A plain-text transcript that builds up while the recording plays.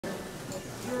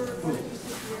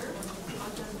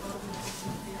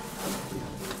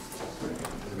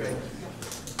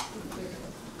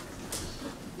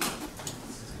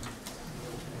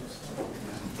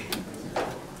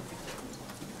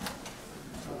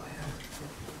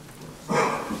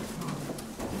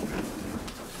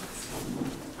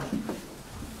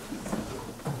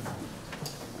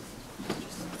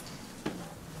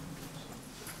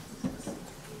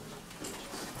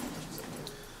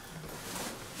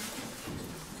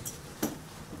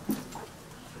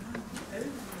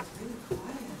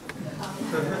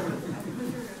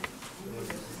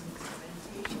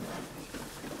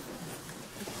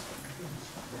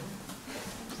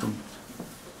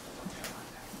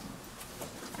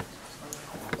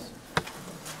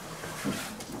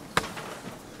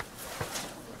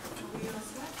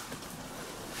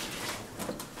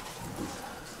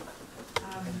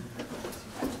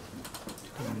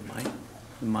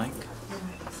Mic.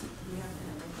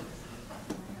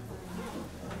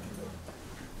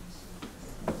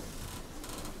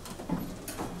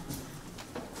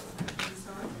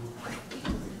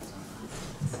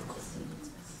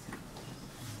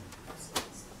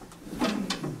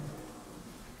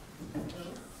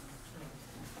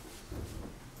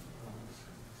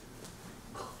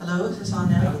 Hello, is this on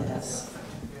now? Yes.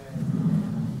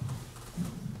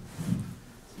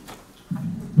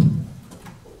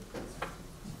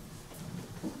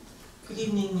 Good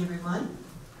evening, everyone.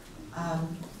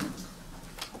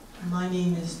 My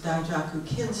name is Daijaku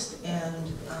Kinst,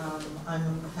 and I'm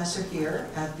a professor here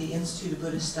at the Institute of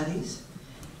Buddhist Studies.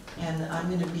 And I'm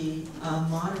going to be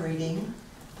moderating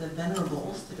the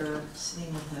venerables that are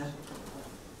sitting at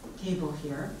the table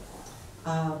here.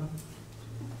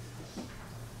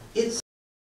 It's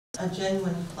a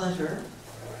genuine pleasure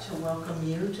to welcome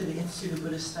you to the Institute of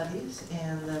Buddhist Studies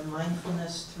and the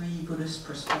Mindfulness 3 Buddhist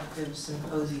Perspectives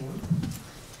Symposium.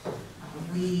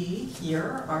 We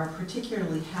here are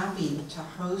particularly happy to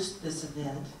host this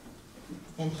event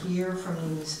and hear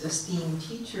from these esteemed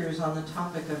teachers on the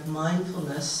topic of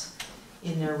mindfulness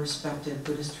in their respective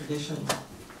Buddhist traditions.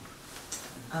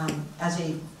 As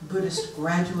a Buddhist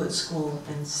graduate school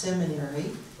and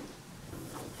seminary,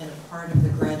 and a part of the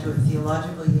Graduate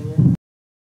Theological Union,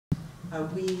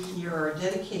 we here are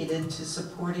dedicated to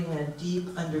supporting a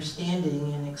deep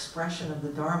understanding and expression of the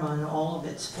Dharma in all of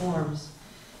its forms,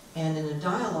 and in a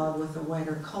dialogue with the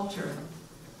wider culture.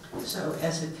 So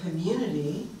as a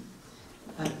community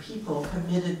of people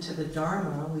committed to the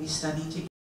Dharma, we study together,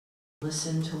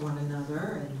 listen to one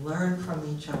another, and learn from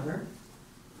each other.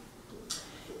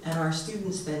 And our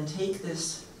students then take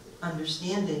this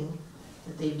understanding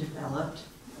that they've developed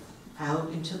out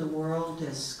into the world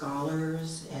as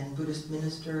scholars and Buddhist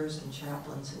ministers and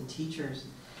chaplains and teachers.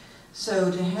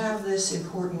 So to have this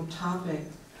important topic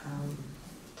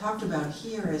talked about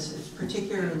here is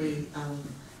particularly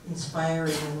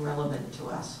inspiring and relevant to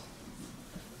us.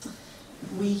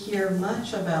 We hear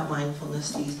much about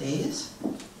mindfulness these days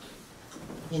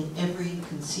in every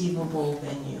conceivable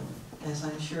venue, as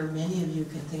I'm sure many of you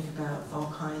can think about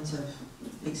all kinds of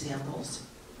examples.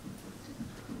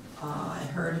 I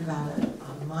heard about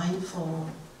a mindful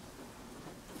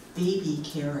baby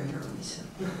carrier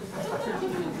recently.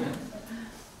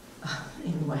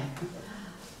 Anyway,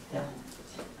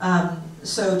 yeah.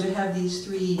 So to have these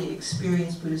three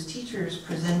experienced Buddhist teachers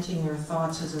presenting their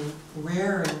thoughts is a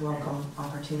rare and welcome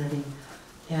opportunity,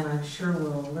 and I'm sure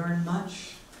we'll learn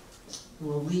much,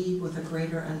 we'll leave with a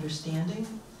greater understanding,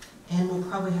 and we'll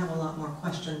probably have a lot more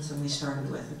questions than we started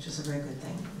with, which is a very good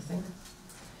thing, I think.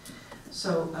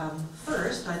 So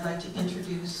first, I'd like to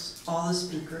introduce all the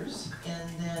speakers, and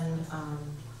then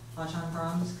Ajahn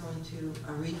Brahm is going to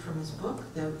read from his book.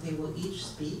 They will each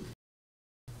speak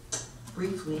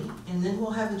briefly, and then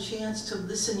we'll have a chance to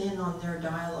listen in on their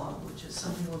dialogue, which is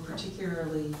something we're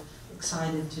particularly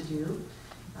excited to do,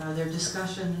 their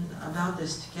discussion about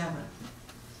this together.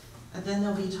 And then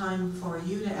there'll be time for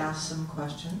you to ask some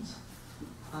questions,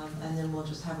 and then we'll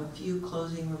just have a few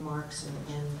closing remarks and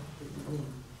end the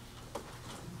evening.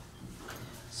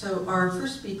 So our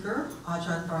first speaker,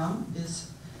 Ajahn Brahm,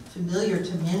 is familiar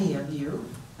to many of you,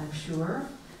 I'm sure,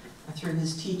 through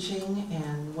his teaching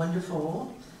and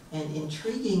wonderful and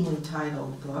intriguingly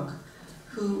titled book,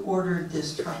 Who Ordered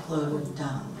This Truckload of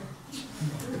Dung?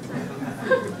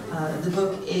 The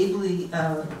book ably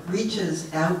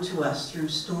reaches out to us through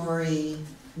story,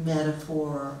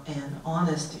 metaphor, and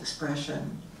honest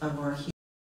expression of our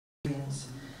experience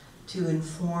to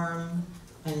inform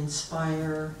and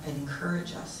inspire and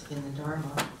encourage us in the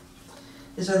Dharma.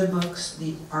 His other books,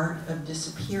 The Art of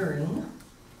Disappearing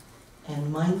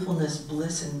and Mindfulness,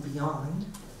 Bliss, and Beyond,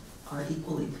 are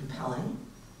equally compelling.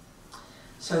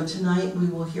 So tonight we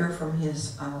will hear from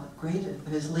his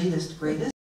latest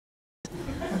greatest.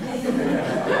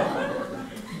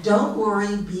 Don't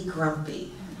worry, be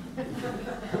grumpy.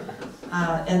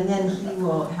 And then he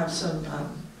will have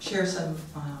share some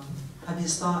of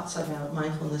his thoughts about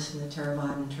mindfulness in the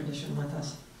Theravadan tradition with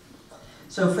us.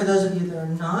 So for those of you that are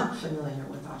not familiar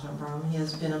with Ajahn Brahm, he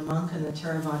has been a monk in the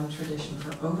Theravadan tradition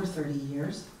for over 30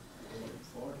 years.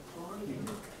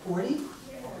 40?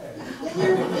 In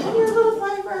your little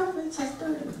photograph, it says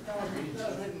 30.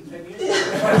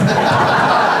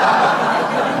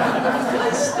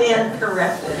 I stand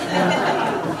corrected,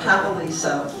 and happily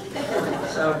so.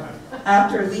 So,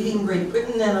 after leaving Great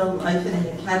Britain and a life in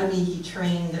an academy, he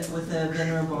trained with the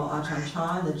Venerable Ajahn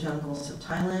Chah in the jungles of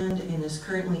Thailand and is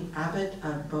currently abbot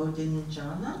of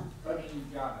Bodhijana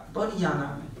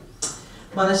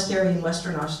Monastery in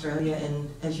Western Australia, and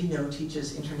as you know,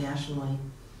 teaches internationally.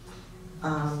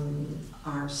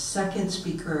 Our second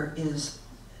speaker is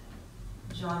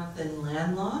Jonathan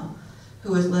Landaw,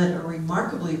 who has led a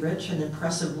remarkably rich and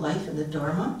impressive life in the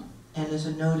Dharma and is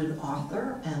a noted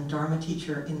author and Dharma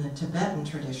teacher in the Tibetan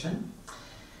tradition.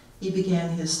 He began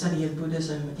his study of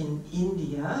Buddhism in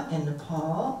India and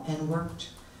Nepal and worked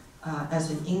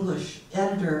as an English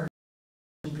editor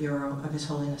in the Bureau of His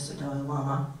Holiness the Dalai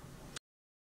Lama.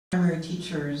 Primary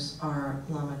teachers are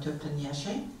Lama Thupten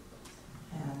Yeshe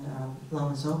and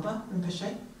Lama Zopa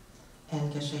Rinpoche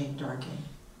and Geshe Dorje.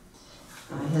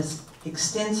 His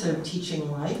extensive teaching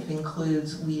life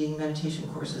includes leading meditation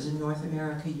courses in North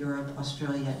America, Europe,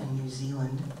 Australia, and New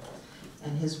Zealand.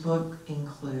 And his book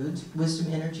includes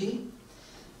Wisdom Energy,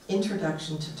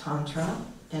 Introduction to Tantra,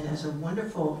 and as a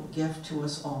wonderful gift to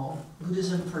us all,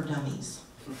 Buddhism for Dummies.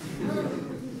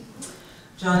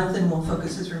 Jonathan will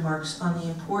focus his remarks on the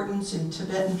importance in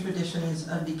Tibetan traditions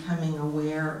of becoming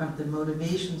aware of the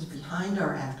motivations behind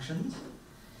our actions.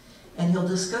 And he'll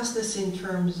discuss this in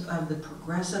terms of the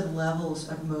progressive levels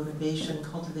of motivation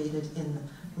cultivated in the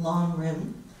long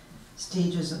rim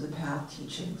stages of the path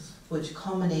teachings, which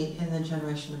culminate in the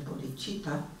generation of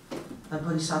bodhicitta, a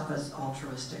bodhisattva's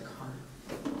altruistic heart.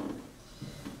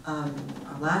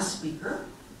 Our last speaker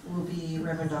will be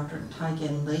Reverend Dr. Taigen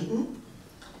Dan Leighton.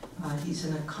 He's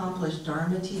an accomplished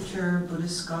Dharma teacher,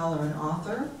 Buddhist scholar, and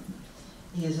author.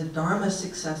 He is a Dharma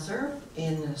successor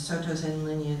in the Soto Zen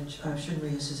lineage of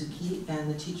Shunryu Suzuki and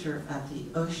the teacher at the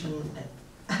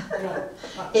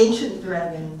Ancient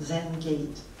Dragon Zen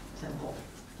Gate Temple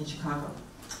in Chicago.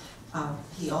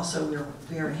 He also, we're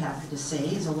very happy to say,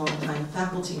 is a longtime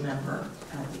faculty member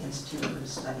at the Institute of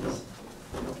Buddhist Studies.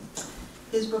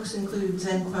 His books include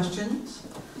Zen Questions,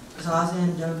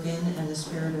 Zazen Dogen and the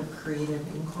Spirit of Creative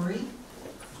Inquiry,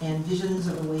 and Visions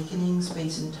of Awakening,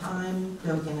 Space and Time,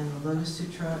 Dogen and the Lotus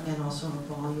Sutra, and also a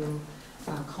volume,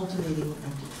 Cultivating an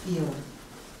Empty Field.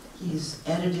 He's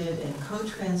edited and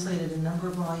co-translated a number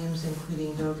of volumes,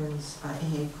 including Dogen's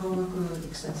Ehe Kogoku,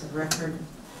 Extensive Record,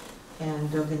 and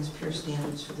Dogen's Pure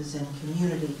Standards for the Zen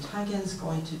Community. Taigen's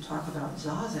going to talk about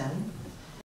Zazen,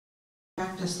 a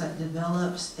practice that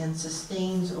develops and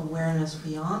sustains awareness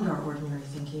beyond our ordinary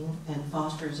thinking and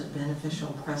fosters a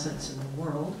beneficial presence in the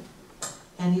world.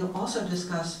 And he'll also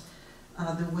discuss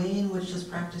the way in which this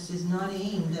practice is not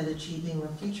aimed at achieving a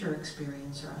future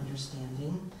experience or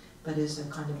understanding, but is a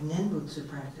kind of nenbutsu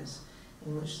practice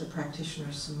in which the practitioner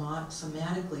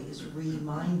somatically is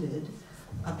reminded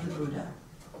of the Buddha.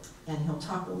 And he'll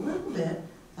talk a little bit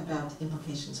about the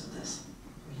implications of this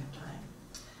if we have time.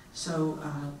 So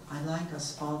I'd like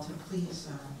us all to please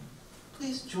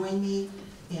join me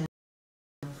in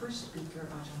our first speaker,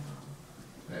 Ajahn Brahm.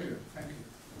 Very good, thank you.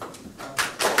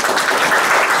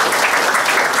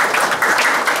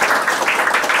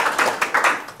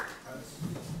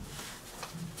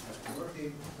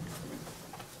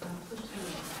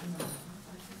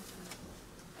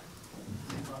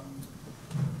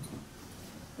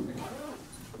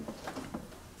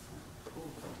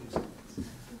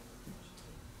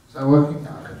 So working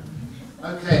now.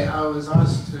 Okay, I was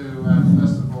asked to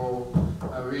first of all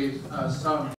read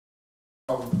some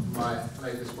of my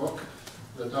latest book,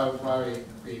 the Don't Worry,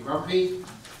 Be Grumpy,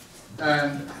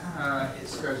 and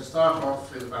it's going to start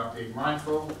off with about being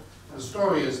mindful. The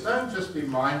story is, don't just be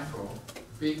mindful,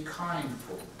 be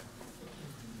kindful.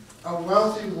 A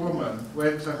wealthy woman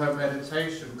went to her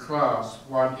meditation class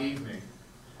one evening.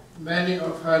 Many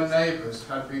of her neighbors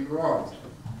had been robbed,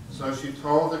 so she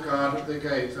told the guard at the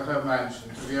gate to her mansion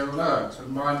to be alert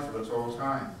and mindful at all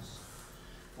times.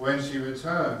 When she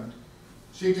returned,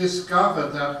 she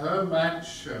discovered that her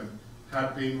mansion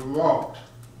had been robbed.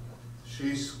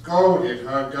 She scolded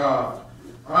her guard.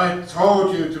 "I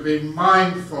told you to be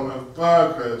mindful of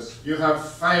burglars. You have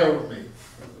failed me."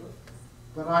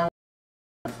 But I was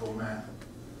a mindful man,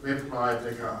 replied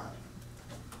the guard.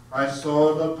 I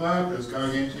saw the burglars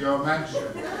going into your mansion,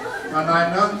 and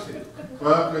I noted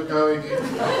burglar going in,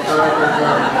 burglar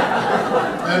going in.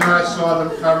 Then I saw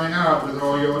them coming out with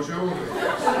all your jewellery,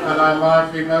 and I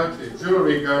mindfully noted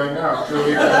jewellery going out,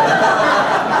 jewellery going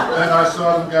out. Then I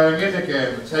saw them going in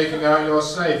again, taking out your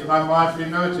safe, and I mindfully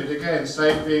noted again,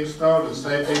 safe being stolen,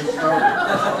 safe being stolen.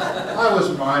 I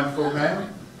was mindful,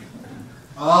 man.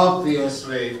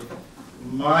 Obviously,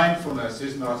 mindfulness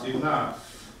is not enough.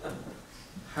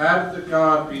 Had the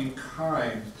guard been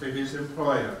kind to his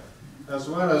employer, as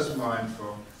well as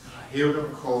mindful, he would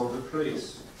have called the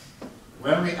police.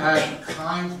 When we add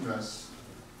kindness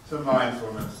to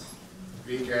mindfulness,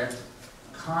 we get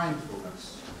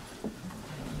kindfulness.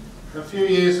 A few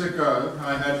years ago,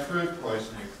 I had food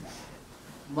poisoning.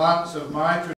 Months of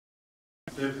my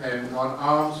tradition depend on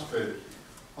alms food,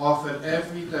 offered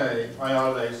every day by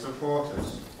our lay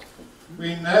supporters.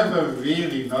 We never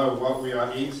really know what we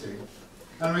are eating,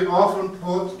 and we often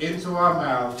put into our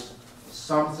mouths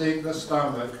something the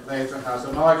stomach later has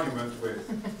an argument with.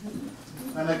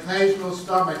 An occasional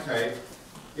stomachache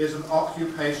is an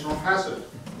occupational hazard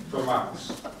for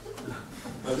monks.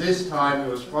 But this time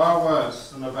it was far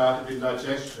worse than a bout of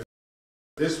indigestion.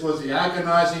 This was the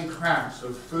agonizing cramps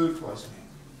of food poisoning.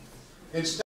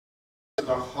 Instead of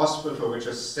the hospital, which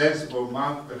a sensible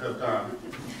monk could have done,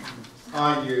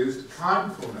 I used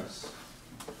kindfulness.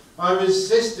 I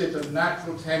resisted the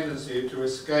natural tendency to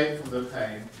escape from the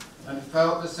pain and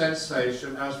felt the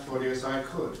sensation as fully as I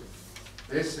could.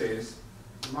 This is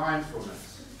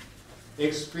mindfulness.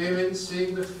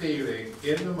 Experiencing the feeling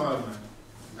in the moment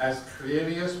as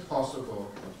clearly as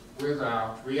possible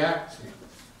without reacting.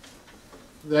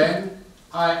 Then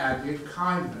I added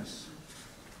kindness.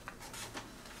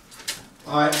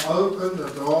 I opened the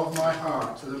door of my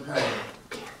heart to the pain,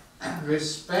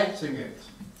 respecting it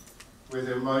with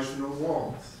emotional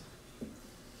warmth.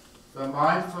 The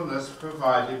mindfulness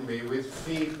provided me with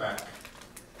feedback.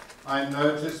 I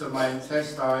noticed that my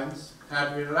intestines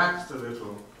had relaxed a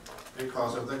little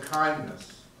because of the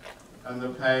kindness, and the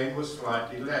pain was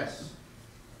slightly less.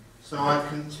 So I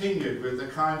continued with the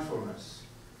kindfulness.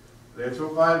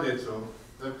 Little by little,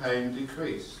 the pain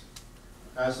decreased,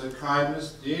 as the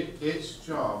kindness did its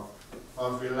job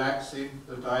of relaxing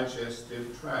the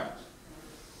digestive tract.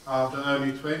 After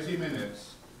only 20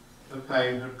 minutes, the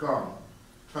pain had gone,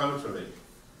 totally.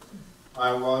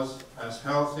 I was as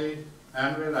healthy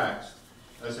and relaxed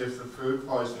as if the food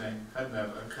poisoning had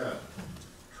never occurred.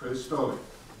 True story.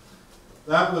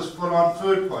 That was full-on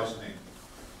food poisoning.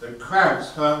 The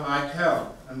cramps hurt like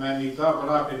hell and made me double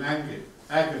up in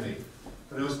agony,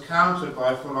 but it was countered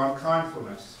by full-on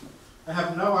kindfulness. I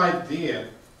have no idea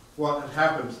what had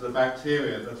happened to the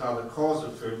bacteria that are the cause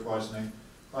of food poisoning,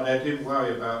 but I didn't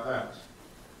worry about that.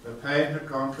 The pain had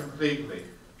gone completely.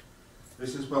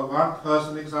 This is but one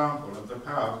personal example of the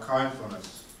power of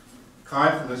kindfulness.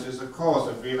 Kindfulness is the cause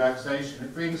of relaxation.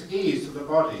 It brings ease to the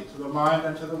body, to the mind,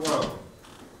 and to the world.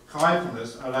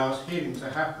 Kindfulness allows healing to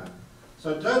happen.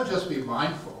 So don't just be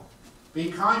mindful,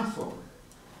 be kindful.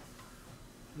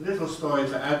 Little story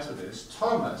to add to this.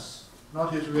 Thomas,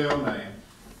 not his real name,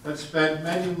 had spent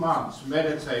many months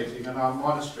meditating in our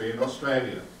monastery in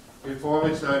Australia before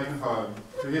returning home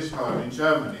to his home in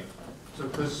Germany to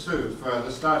pursue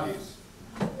further studies.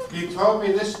 He told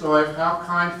me this story of how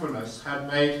kindfulness had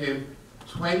made him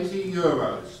 20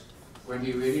 euros when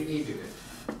he really needed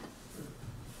it.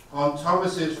 On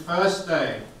Thomas's first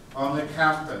day on the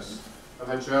campus of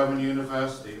a German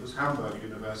university, it was Hamburg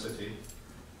University,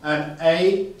 an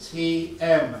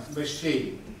ATM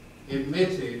machine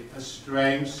emitted a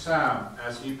strange sound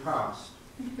as he passed.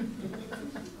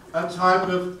 A type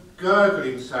of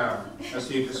gurgling sound, as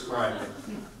he described it.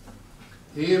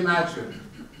 He imagined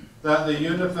that the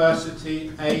university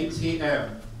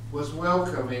ATM was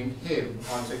welcoming him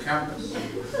onto campus.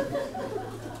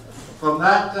 From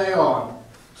that day on,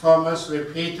 Thomas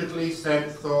repeatedly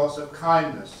sent thoughts of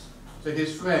kindness to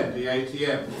his friend, the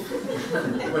ATM,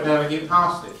 whenever he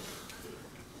passed it.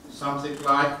 Something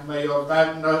like, may your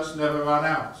banknotes never run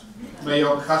out. May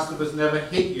your customers never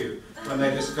hit you when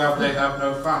they discover they have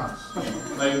no funds.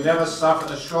 May you never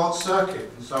suffer a short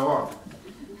circuit, and so on.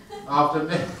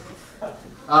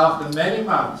 After many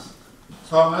months,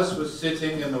 Thomas was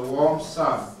sitting in the warm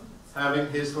sun, having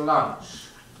his lunch,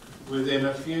 within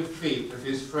a few feet of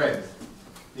his friend,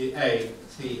 the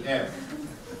ATM,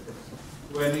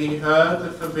 when he heard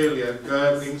the familiar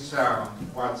gurgling sound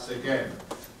once again.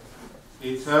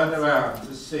 He turned around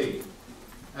to see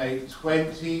a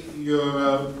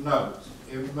 20-euro note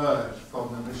emerge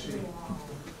from the machine.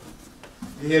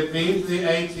 He had been to the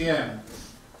ATM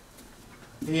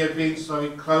He had been so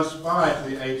close by to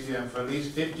the ATM for at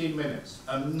least 15 minutes,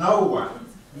 and no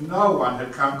one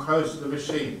had come close to the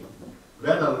machine,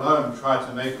 let alone try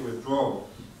to make a withdrawal.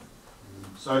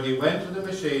 So he went to the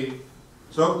machine,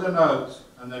 took the note,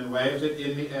 and then waved it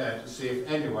in the air to see if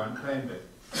anyone claimed it.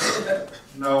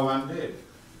 No one did.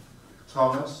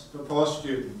 Thomas, the poor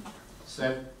student,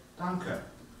 said "Danke"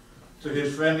 to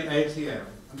his friendly ATM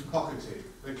and pocketed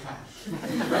the cash.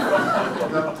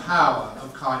 The power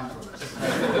of kindness.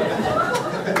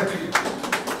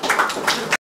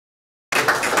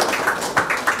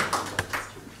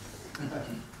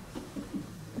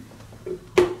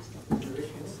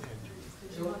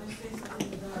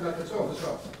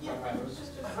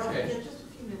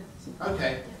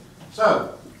 Okay,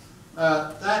 so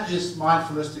that is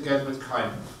mindfulness together with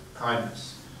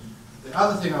kindness. The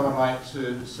other thing I would like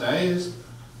to say is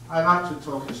I like to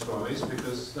talk in stories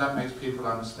because that makes people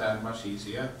understand much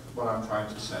easier what I'm trying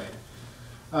to say.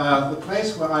 The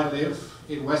place where I live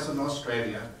in Western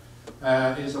Australia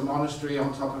is a monastery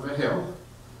on top of a hill.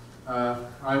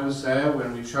 I was there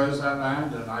when we chose that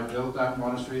land, and I built that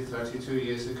monastery 32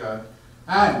 years ago.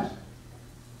 And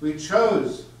we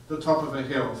chose the top of a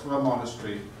hill for a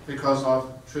monastery because of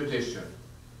tradition.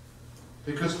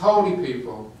 Because holy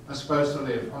people are supposed to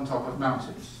live on top of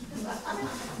mountains.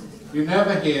 You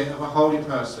never hear of a holy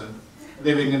person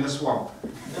living in a swamp,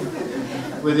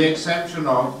 with the exception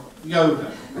of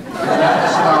Yoda.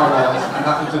 That's Star Wars and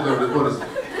nothing to do with Buddhism.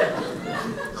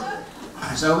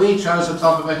 So we chose the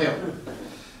top of a hill.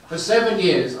 For 7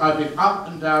 years I've been up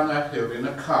and down that hill in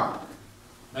a car,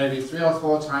 maybe 3 or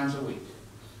 4 times a week.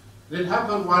 It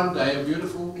happened one day, a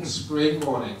beautiful spring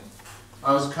morning.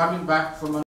 I was coming back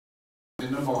from a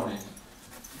in the morning,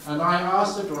 and I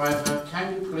asked the driver,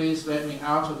 "Can you please let me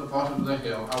out at the bottom of the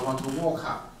hill? I want to walk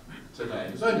up today."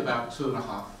 It was only about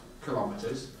 2.5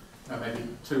 kilometers, maybe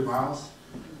 2 miles,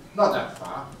 not that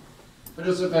far, but it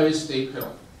was a very steep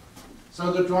hill.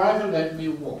 So the driver let me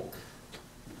walk,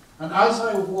 and as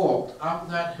I walked up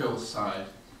that hillside,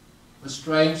 a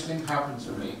strange thing happened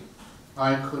to me.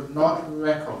 I could not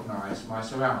recognize my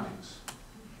surroundings.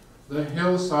 The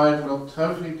hillside looked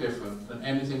totally different than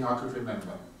anything I could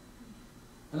remember.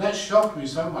 And that shocked me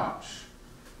so much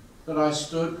that I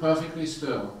stood perfectly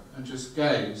still and just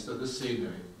gazed at the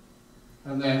scenery.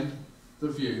 And then the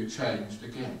view changed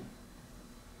again.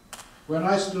 When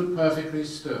I stood perfectly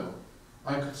still,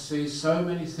 I could see so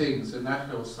many things in that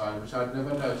hillside which I'd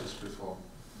never noticed before.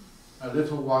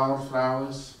 Little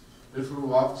wildflowers, little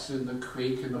rocks in the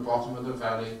creek in the bottom of the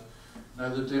valley,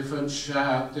 the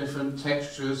different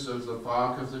textures of the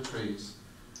bark of the trees,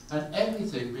 and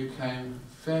everything became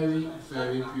very,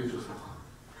 very beautiful.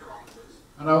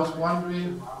 And I was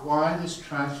wondering why this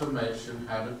transformation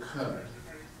had occurred.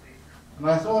 And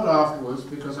I thought afterwards,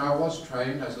 because I was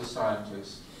trained as a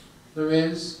scientist, there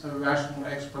is a rational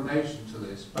explanation to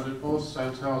this, but it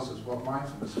also tells us what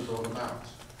mindfulness is all about.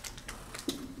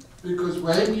 Because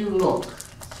when you look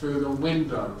through the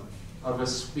window of a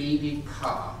speeding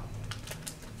car,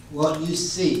 what you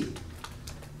see,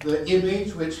 the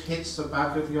image which hits the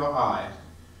back of your eye,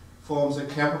 forms a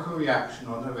chemical reaction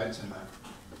on the retina.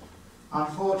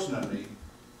 Unfortunately,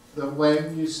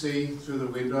 when you see through the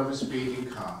window of a speeding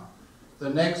car, the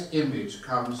next image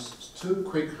comes too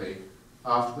quickly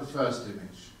after the first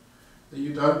image, that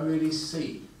you don't really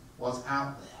see what's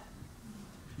out there.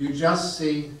 You just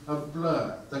see a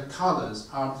blur. The colours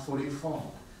aren't fully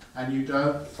formed, and you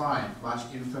don't find much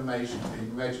information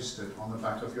being registered on the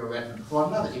back of your retina before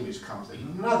another image comes in,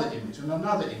 another image, and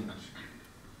another image.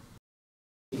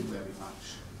 Very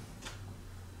much.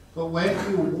 But when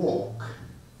you walk,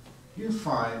 you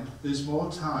find there's more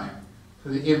time for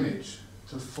the image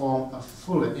to form a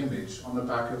fuller image on the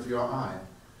back of your eye.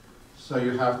 So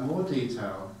you have more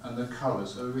detail and the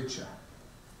colours are richer.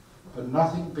 But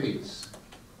nothing beats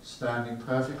standing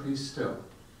perfectly still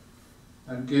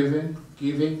and giving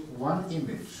one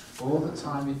image all the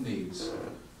time it needs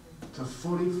to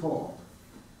fully form,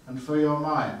 and for your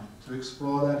mind to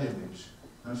explore that image,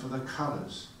 and for the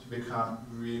colours to become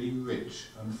really rich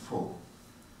and full.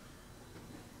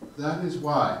 That is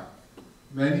why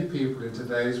many people in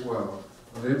today's world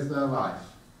live their life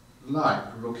like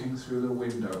looking through the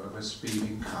window of a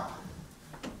speeding car.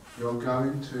 You're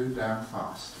going too damn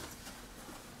fast.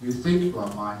 You think you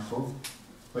are mindful,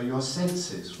 but your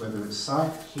senses, whether it's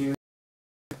sight, hearing,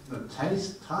 the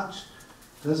taste, touch,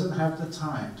 doesn't have the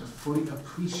time to fully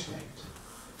appreciate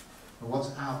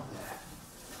what's out there.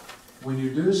 When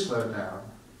you do slow down,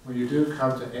 when you do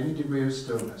come to any degree of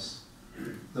stillness,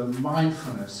 the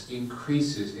mindfulness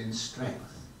increases in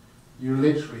strength. You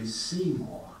literally see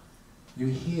more. You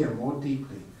hear more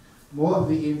deeply. more of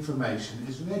the information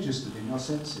is registered in your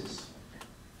senses.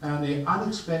 And the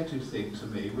unexpected thing to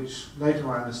me, which later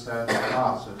I understand is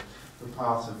part of the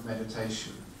path of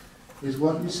meditation, is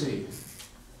what you see,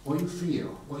 what you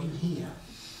feel, what you hear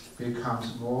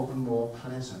becomes more and more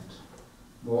pleasant,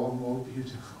 more and more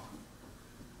beautiful.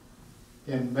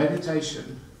 In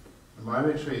meditation, in my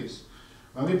retreats,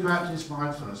 when we practice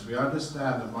mindfulness, we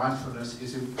understand that mindfulness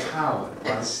is empowered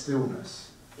by stillness.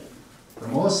 The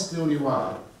more still you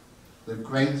are, the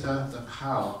greater the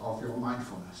power of your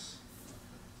mindfulness.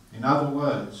 In other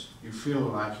words, you feel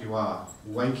like you are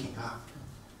waking up.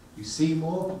 You see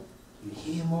more, you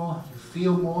hear more, you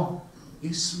feel more,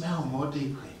 you smell more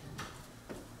deeply.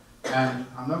 And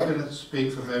I'm not going to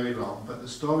speak for very long, but the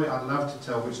story I'd love to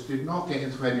tell, which did not get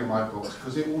into any of my books,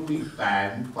 because it will be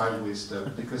banned by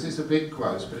wisdom, because it's a bit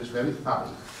gross, but it's very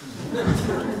funny,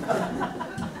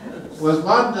 was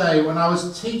one day when I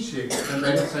was teaching a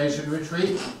meditation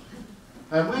retreat.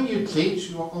 And when you teach,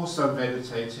 you're also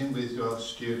meditating with your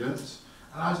students,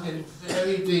 and I was getting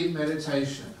very deep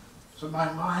meditation. So my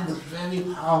mind was very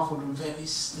powerful and very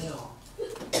still.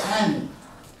 And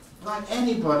like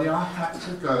anybody, I had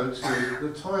to go to the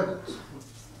toilet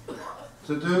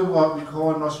to do what we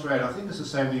call in Australia, I think it's the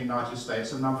same in the United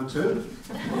States, a number 2.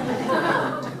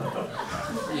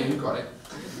 Yeah, you got it.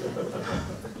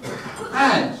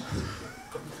 And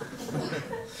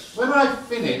when I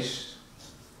finished,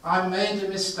 I made a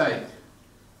mistake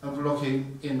of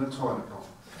looking in the toilet bowl.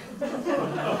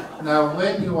 Now,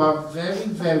 when you are very,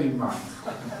 very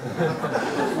mindful,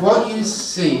 what you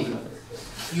see,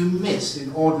 you miss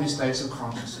in ordinary states of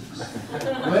consciousness.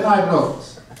 When I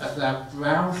looked at that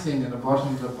brown thing in the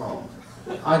bottom of the bowl,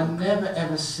 I'd never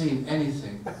ever seen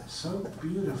anything so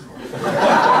beautiful.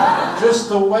 Just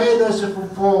the way those little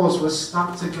balls were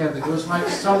stuck together, it was like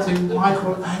something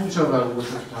Michelangelo would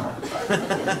have done.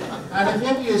 And if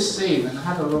ever you've seen and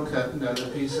had a look at the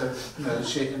piece of the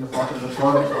shit in the bottom of the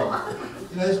toilet bowl,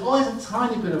 there's always a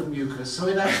tiny bit of mucus, so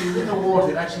it actually, with the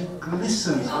water, it actually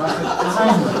glistens like a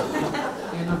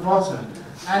diamond in the bottom.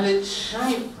 And its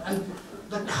shape and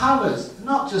the colours,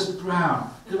 not just brown,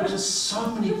 there were just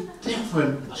so many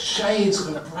different shades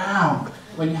of brown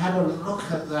when you had a look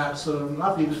at that sort of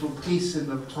lovely little piece in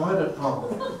the toilet bowl.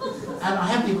 And I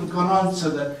haven't even gone on to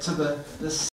the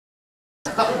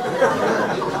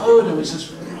odour was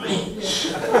just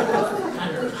rich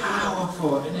and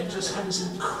powerful, and it just had this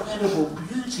incredible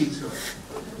beauty to it.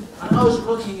 And I was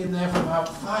looking in there for about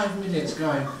 5 minutes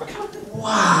going,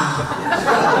 wow,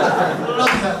 look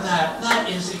at that, that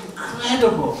is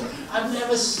incredible. I've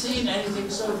never seen anything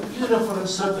so beautiful and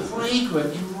so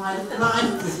fragrant in my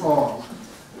life before.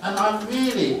 And I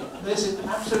really, this is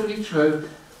absolutely true,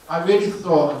 I really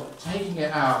thought of taking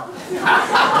it out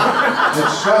and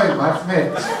showing my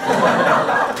friends.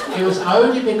 It was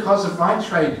only because of my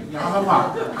training. Now, I'm a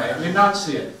monk, okay, I'm a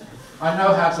renunciate. I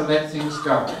know how to let things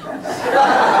go.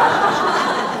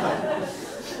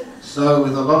 So,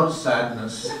 with a lot of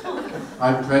sadness,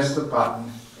 I pressed the button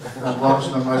and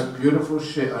watched the most beautiful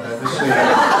shit I'd ever seen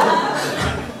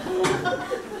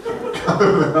go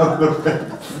around the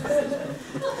bed.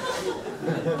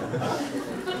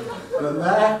 But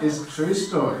that is a true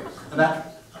story. And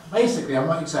that, basically, I'm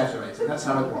not exaggerating, that's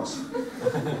how it was.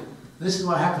 This is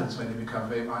what happens when you become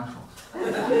very mindful.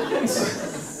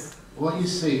 What you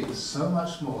see is so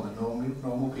much more than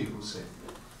normal people see.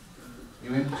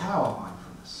 You empower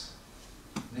mindfulness.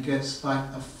 And it gets like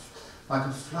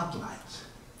a floodlight.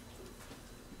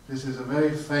 This is a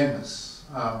very famous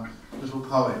little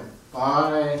poem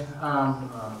by,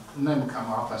 the name will come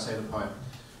after I say the poem.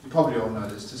 You probably all know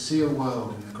this. To see a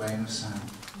world in a grain of sand,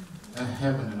 a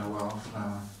heaven in a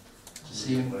wildflower, to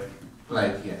see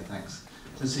Blake, yeah, thanks.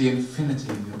 To see infinity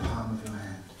in your palm of your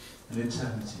hand, and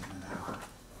eternity in an hour.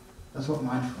 That's what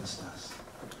mindfulness does.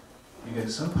 You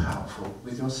get so powerful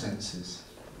with your senses,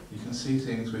 you can see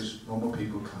things which normal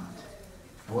people can't.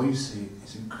 And what you see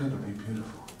is incredibly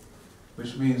beautiful,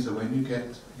 which means that when you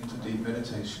get into deep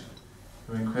meditation,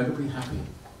 you're incredibly happy,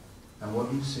 and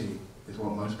what you see is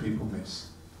what most people miss,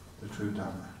 the true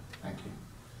Dharma. Thank you.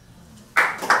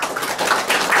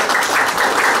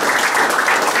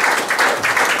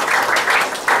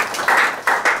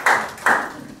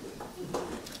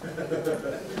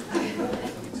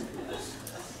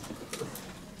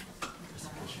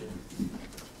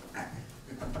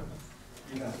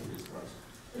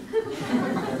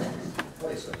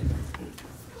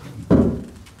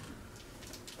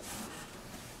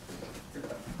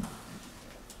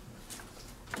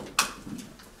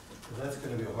 That's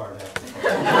going to be a hard act.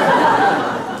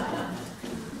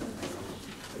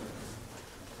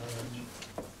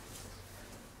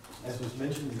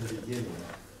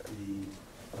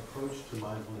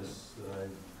 mindfulness that I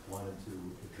wanted to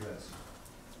address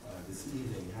this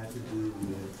evening had to do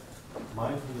with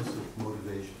mindfulness of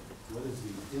motivation. What is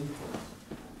the impulse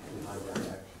behind our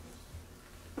actions?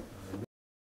 You're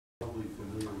probably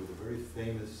familiar with a very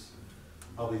famous,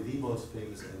 probably the most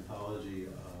famous anthology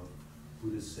of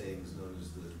Buddhist sayings known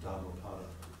as the Dhammapada.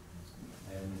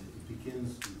 And it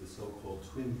begins with the so-called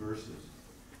twin verses.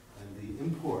 And the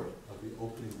import of the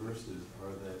opening verses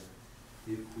are that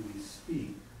if we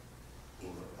speak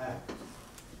or act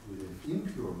with an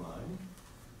impure mind,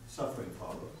 suffering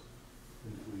follows.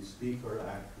 And if we speak or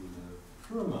act with a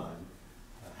pure mind,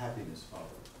 happiness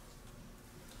follows.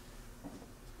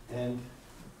 And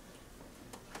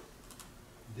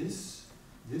this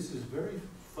is very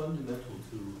fundamental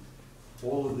to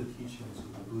all of the teachings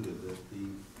of the Buddha, that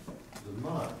the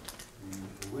mind,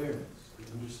 the awareness,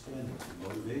 the understanding, the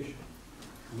motivation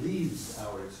leads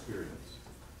our experience.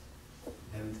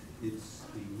 And it's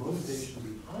the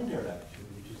motivation behind our action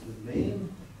which is the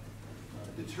main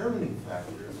determining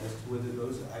factor as to whether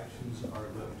those actions are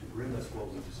going to bring us what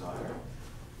we desire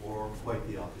or quite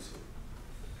the opposite.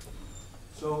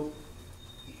 So,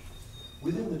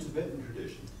 within the Tibetan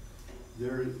tradition,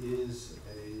 there is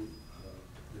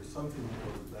there's something that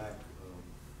goes back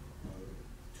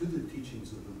to the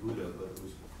teachings of the Buddha, but it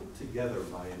was put together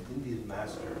by an Indian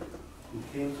master who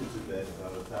came to Tibet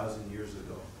about 1,000 years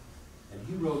ago. And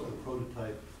he wrote a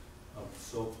prototype of the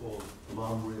so-called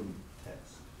Lamrim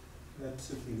text. That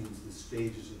simply means the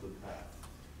stages of the path.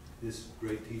 This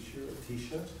great teacher,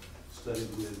 Atisha, studied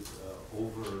with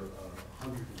over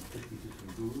 150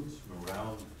 different gurus from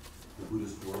around the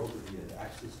Buddhist world that he had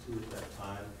access to at that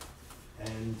time.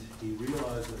 And he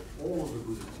realized that all of the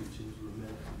Buddhist teachings were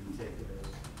meant to be taken as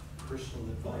personal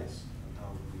advice on how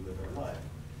we live our life.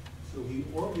 So he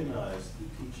organized the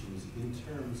teachings in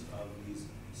terms of these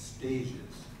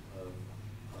stages of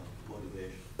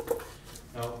motivation.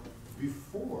 Now,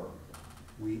 before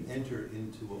we enter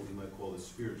into what we might call a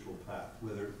spiritual path,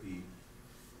 whether it be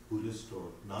Buddhist or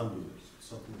non-Buddhist,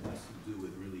 something that has to do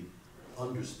with really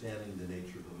understanding the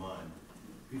nature of the mind.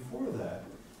 Before that,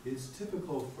 it's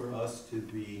typical for us to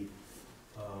be,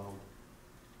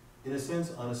 in a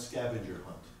sense, on a scavenger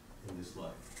hunt in this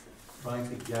life, trying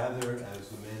to gather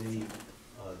as many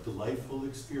delightful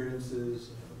experiences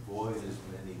and avoid as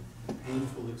many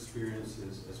painful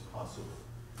experiences as possible.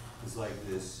 It's like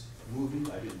this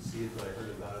movie, I didn't see it, but I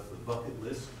heard about it, the bucket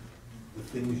list, the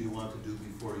things you want to do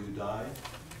before you die.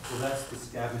 So that's the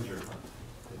scavenger hunt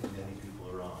that many people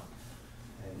are on.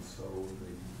 And so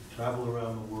they travel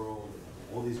around the world, they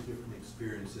have all these different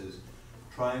experiences,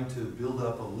 trying to build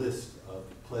up a list of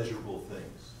pleasurable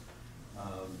things.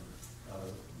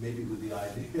 Maybe with the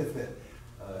idea that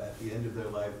at the end of their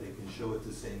life they can show it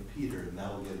to St. Peter and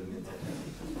that will get them into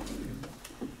heaven.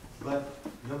 But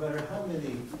no matter how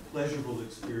many pleasurable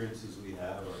experiences we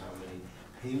have or how many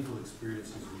painful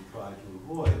experiences we try to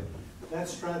avoid, that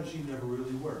strategy never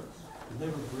really works. It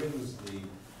never brings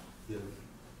the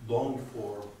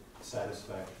longed-for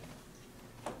satisfaction.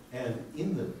 And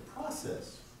in the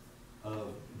process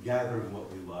of gathering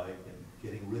what we like and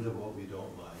getting rid of what we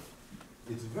don't like,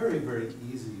 it's very, very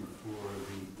easy for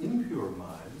the impure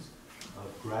minds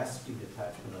of grasping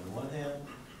attachment on one hand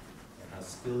and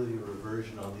hostility or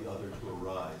aversion on the other to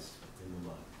arise in the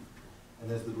mind.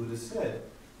 And as the Buddha said,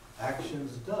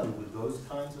 actions done with those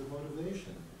kinds of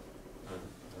motivation,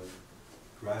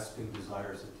 grasping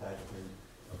desires, attachment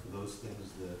for those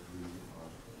things that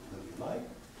we like,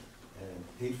 and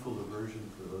hateful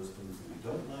aversion for those things that we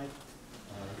don't like,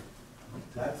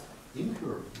 that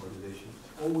impure motivation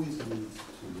always leads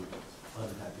to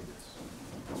unhappiness.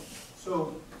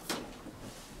 So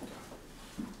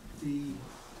the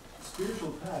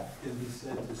spiritual path can be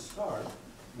said to start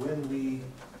when we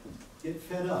get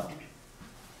fed up,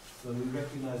 when we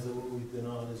recognize that what we've been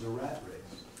on is a rat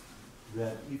race,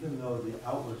 that even though the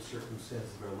outward circumstances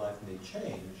of our life may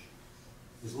change,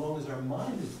 as long as our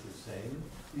mind is the same,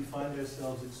 we find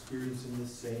ourselves experiencing the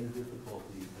same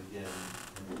difficulty again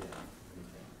and again and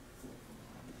again.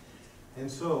 And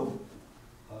so,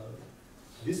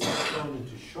 this is thrown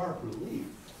into sharp relief,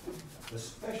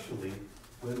 especially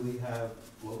when we have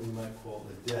what we might call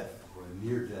a death or a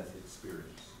near-death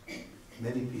experience.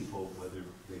 Many people, whether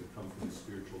they come from a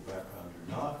spiritual background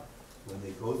or not, when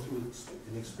they go through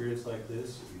an experience like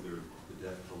this, either the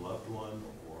death of a loved one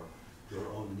or their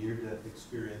own near-death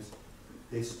experience,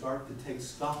 they start to take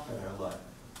stock in our life.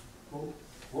 Well,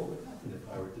 what would happen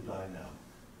if I were to die now?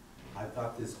 I've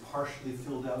got this partially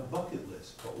filled out bucket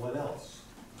list, but what else?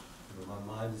 You know,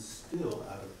 my mind is still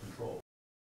out of control.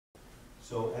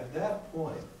 So at that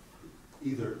point,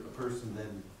 either a person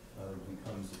then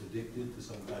becomes addicted to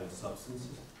some kind of substance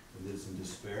and lives in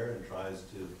despair and tries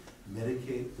to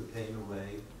medicate the pain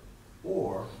away,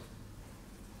 or,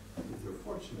 if they're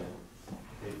fortunate,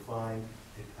 they find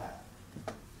a path,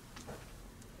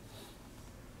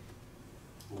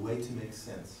 a way to make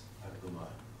sense out of the mind,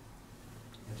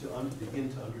 and to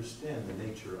begin to understand the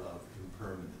nature of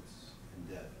impermanence and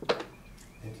death,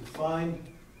 and to find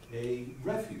a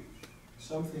refuge,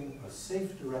 something, a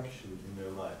safe direction in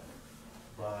their life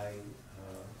by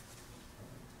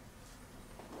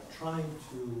trying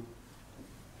to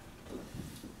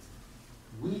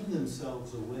wean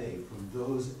themselves away from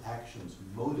those actions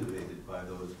motivated by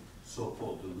those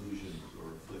so-called delusions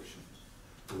or afflictions,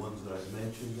 the ones that I've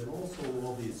mentioned, and also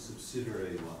all these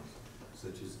subsidiary ones,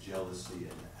 such as jealousy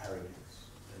and arrogance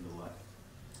and the like.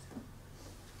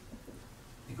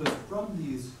 Because from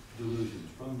these delusions,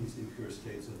 from these impure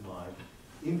states of mind,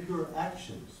 impure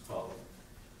actions follow.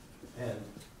 And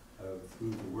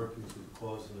through the workings of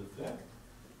cause and effect,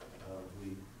 we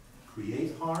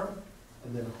create harm,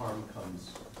 and then harm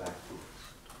comes back to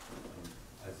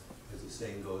us. As the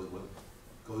saying goes, what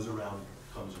goes around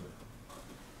comes around.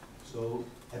 So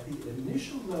at the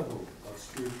initial level of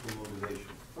spiritual motivation,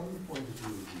 from the point of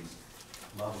view of these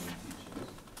Mohammedan teachings,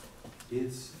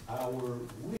 it's our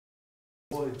wish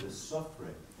to avoid the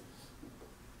suffering,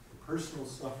 the personal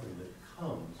suffering that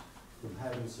comes from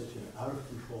having such an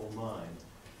out-of-control mind.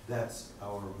 That's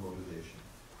our motivation.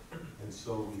 And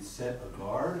so we set a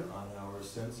guard on our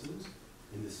senses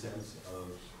in the sense of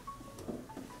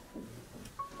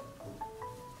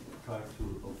trying to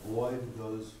avoid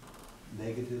those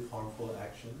negative, harmful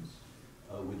actions,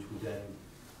 which would then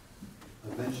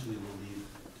eventually will lead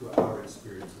to our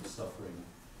experience of suffering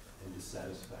and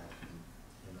dissatisfaction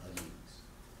and unease.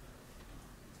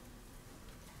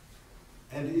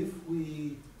 And if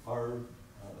we are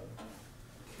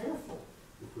careful,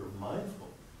 if we're mindful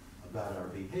about our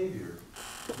behavior,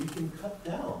 we can cut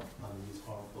down on these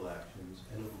harmful actions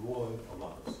and avoid a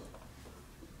lot of suffering.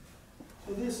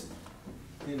 So this,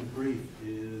 in brief,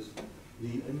 is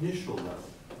the initial level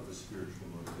of a spiritual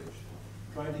motivation,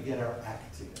 trying to get our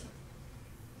act together.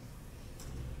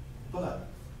 But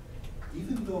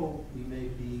even though we may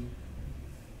be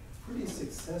pretty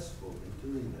successful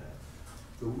in doing that,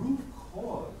 the root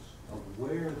cause of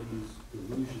where these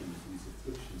delusions, these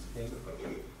afflictions came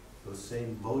from, those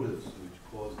same motives which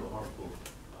caused the harmful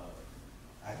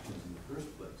actions in the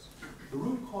first place, the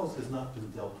root cause has not been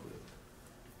dealt with.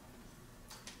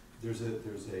 There's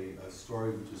a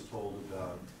story which is told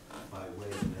about, by way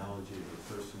of analogy,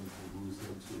 of a person who moves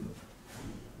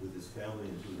with his family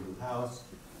into a new house,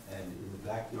 and in the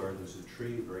backyard there's a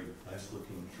tree, a very nice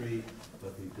looking tree,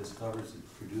 but he discovers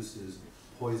it produces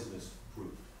poisonous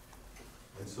fruit.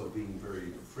 And so, being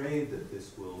very afraid that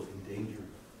this will endanger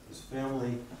his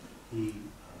family, he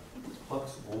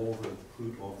plucks all the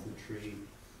fruit off the tree,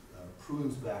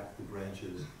 prunes back the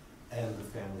branches, and the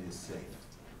family is safe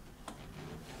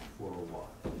for a while.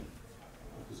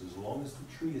 Because as long as the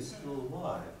tree is still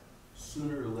alive,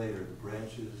 sooner or later the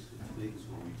branches and twigs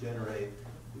will regenerate,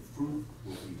 the fruit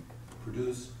will be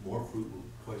produced, more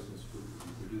poisonous fruit will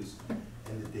be produced,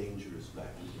 and the danger is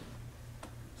back again.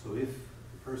 So if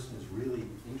the person is really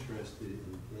interested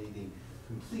in gaining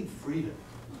complete freedom,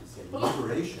 we could say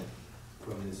liberation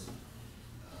from this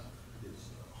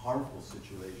harmful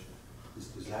situation, this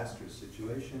disastrous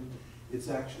situation, it's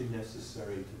actually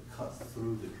necessary to cut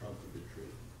through the trunk of the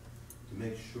tree to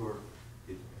make sure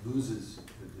it loses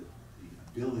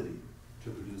the ability to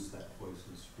produce that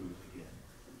poisonous fruit again.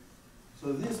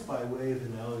 So this, by way of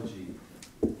analogy,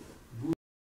 moves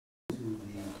to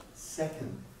the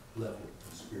second level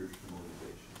of spiritual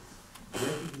motivation,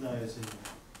 recognizing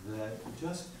that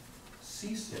just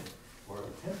ceasing or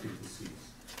attempting to cease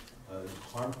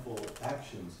harmful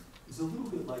actions is a little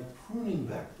bit like pruning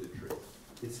back the tree.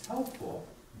 It's helpful,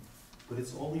 but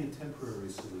it's only a temporary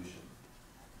solution,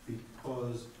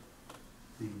 because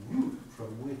the root from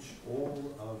which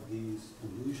all of these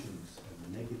delusions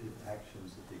and the negative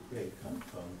actions that they create come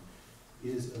from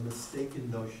is a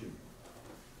mistaken notion,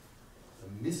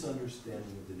 a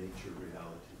misunderstanding of the nature of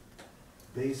reality,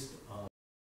 based on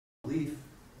belief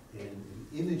in an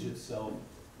image itself,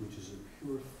 which is a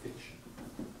pure fiction.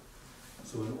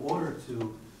 So in order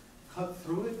to cut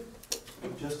through it,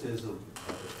 just as a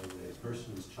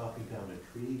person who's chopping down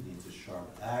a tree needs a sharp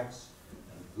axe,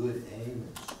 and a good aim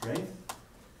and strength,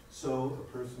 so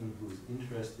a person who is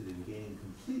interested in gaining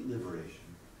complete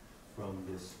liberation from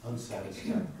this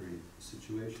unsatisfactory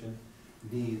situation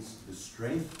needs the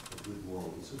strength of good moral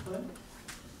discipline,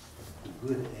 the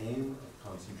good aim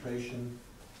of concentration,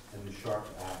 and the sharp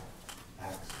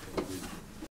axe of wisdom.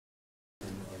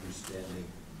 And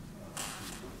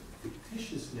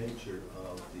nature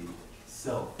of the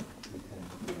self we tend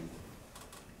to be.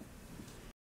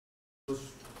 Those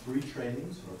 3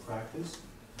 trainings or practice,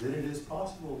 then it is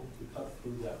possible to cut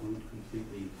through that route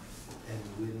completely and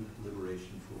win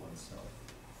liberation for oneself.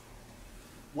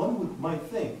 One might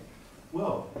think,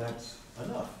 well, that's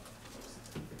enough.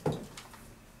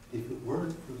 If it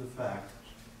weren't for the fact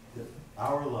that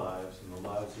our lives and the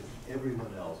lives of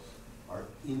everyone else are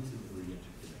intimately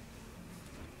interconnected.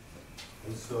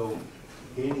 And so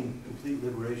gaining complete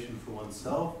liberation for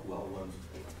oneself, while one's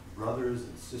brothers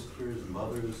and sisters,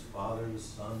 mothers, fathers,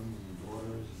 sons and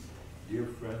daughters, and dear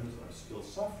friends are still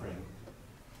suffering,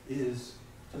 is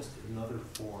just another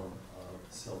form of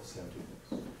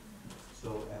self-centeredness.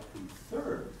 So at the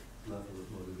 3rd level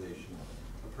of motivation,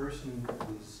 a person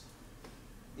is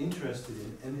interested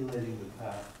in emulating the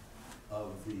path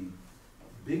of the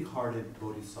big-hearted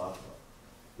bodhisattva,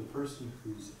 the person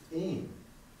whose aim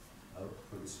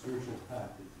for the spiritual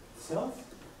path itself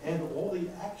and all the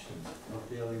actions of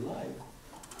daily life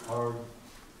are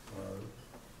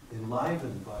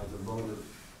enlivened by the motive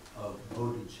of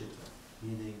bodhicitta,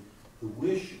 meaning the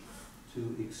wish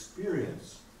to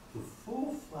experience the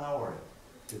full flowering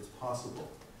that's possible,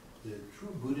 the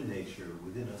true Buddha nature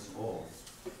within us all,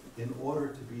 in order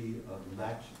to be of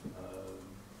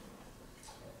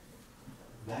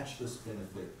matchless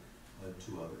benefit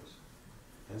to others.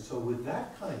 And so with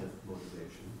that kind of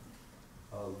motivation,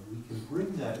 we can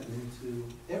bring that into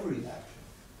every action.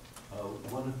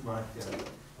 One of my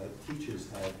teachers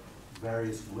had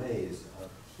various ways of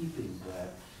keeping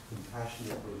that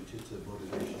compassionate bodhicitta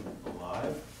motivation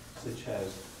alive, such as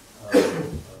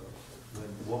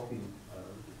when walking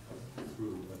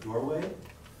through a doorway,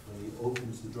 when he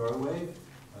opens the doorway,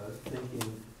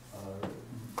 thinking,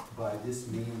 by this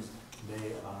means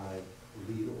may I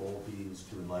lead all beings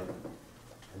to enlightenment.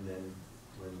 And then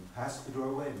when past the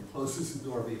doorway and closes the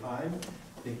door behind,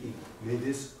 thinking, may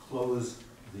this close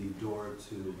the door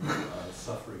to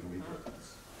suffering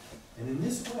rebirths. And in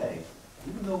this way,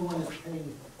 even though one is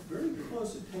paying very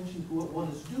close attention to what one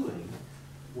is doing,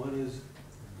 one is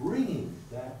bringing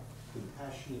that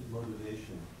compassionate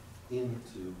motivation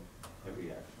into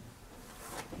every action.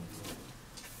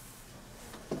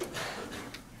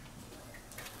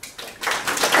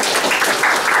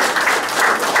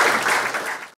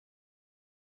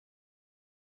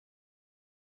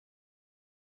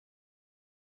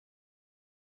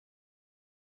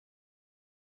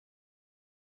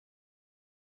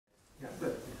 Yeah,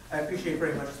 good. I appreciate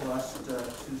very much the last 2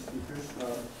 speakers.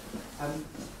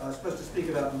 I'm supposed to speak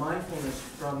about mindfulness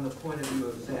from the point of view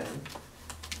of Zen.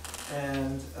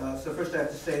 And so first I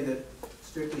have to say that,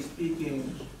 strictly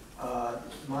speaking,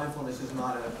 mindfulness is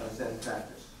not a Zen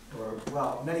practice. Or,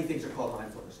 well, many things are called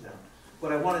mindfulness now.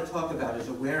 What I want to talk about is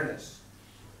awareness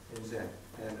in Zen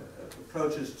and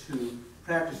approaches to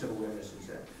practice of awareness in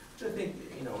Zen, which I think,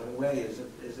 in a way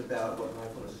is about what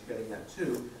mindfulness is getting at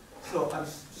too. So I'm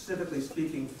specifically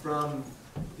speaking from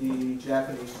the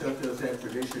Japanese Soto Zen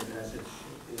tradition as it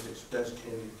is expressed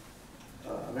in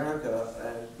America,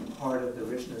 and part of the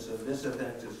richness of this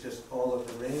event is just all of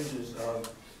the ranges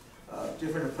of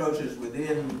different approaches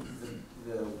within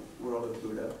the world of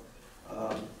Buddha.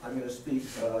 I'm going to speak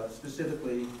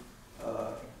specifically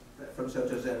from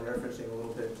Soto Zen, referencing a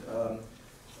little bit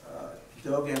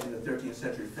Dogen, the 13th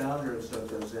century founder of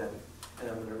Soto Zen, and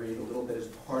I'm going to read a little bit as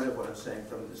part of what I'm saying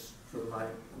from my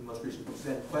most recent book,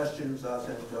 Zen Questions,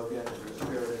 Zazen, Dogen, and the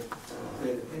Spirit of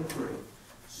Creative Inquiry.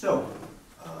 So,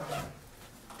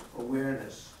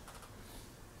 awareness.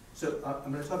 So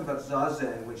I'm going to talk about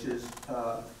Zazen, which is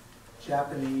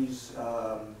Japanese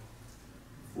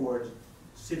for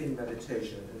sitting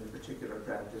meditation in a particular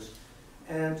practice.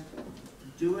 And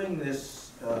doing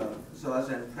this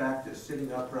Zazen practice,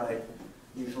 sitting upright,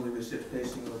 usually we sit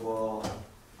facing the wall,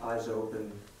 eyes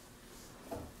open,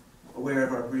 aware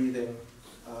of our breathing.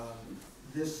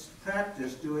 This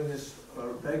practice, doing this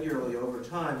regularly over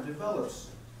time, develops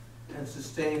and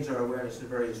sustains our awareness in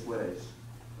various ways.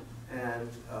 And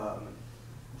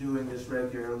doing this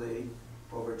regularly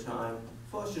over time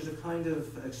fosters a kind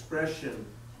of expression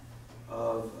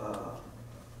of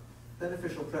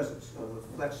beneficial presence, of a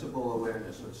flexible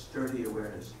awareness, of sturdy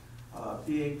awareness,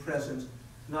 being present,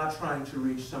 not trying to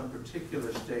reach some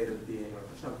particular state of being or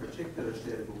some particular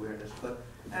state of awareness, but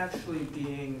actually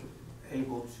being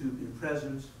able to be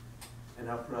present and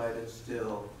upright and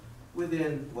still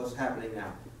within what's happening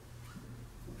now.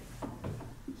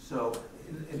 So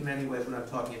in many ways what I'm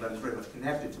talking about is very much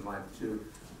connected to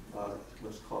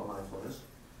what's called mindfulness.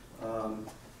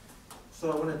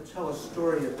 So I want to tell a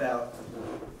story about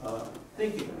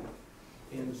thinking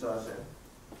in Zazen.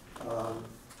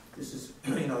 This is,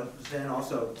 Zen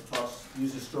also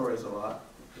uses stories a lot.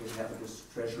 We have this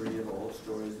treasury of old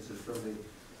stories. This is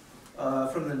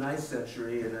from the 9th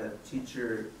century, and a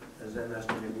teacher, a Zen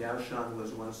master named Ajahn,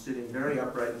 was once sitting very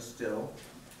upright and still,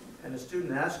 and a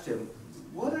student asked him,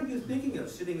 "What are you thinking of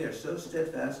sitting there so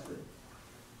steadfastly?"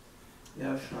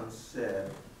 Ajahn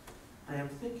said, "I am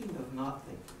thinking of not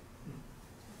thinking."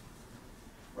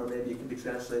 Or maybe it can be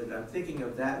translated, "I'm thinking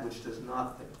of that which does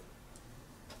not think."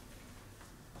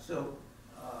 So,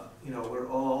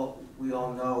 we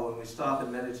all know when we stop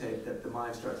and meditate that the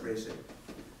mind starts racing.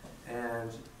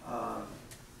 And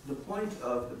the point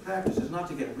of the practice is not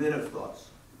to get rid of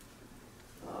thoughts.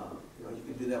 You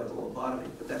can do that with a lobotomy,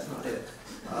 but that's not it.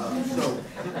 So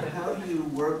how do you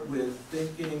work with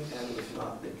thinking and with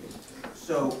not thinking?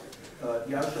 So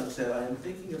Ajahn said, "I am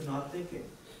thinking of not thinking."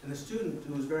 And the student,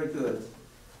 who was very good,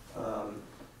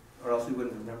 or else we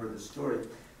wouldn't remember the story,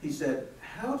 he said,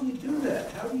 "How do you do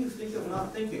that? How do you think of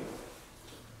not thinking?"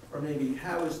 Or maybe,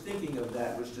 "How is thinking of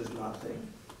that which does not think?"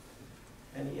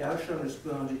 And Ajahn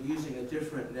responded using a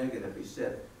different negative. He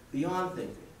said, "Beyond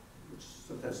thinking," which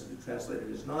sometimes has been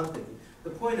translated as non-thinking.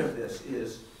 The point of this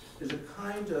is, there's a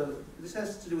kind of, this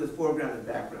has to do with foreground and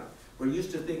background. We're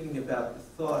used to thinking about the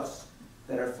thoughts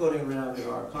that are floating around in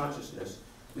our consciousness.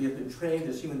 We have been trained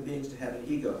as human beings to have an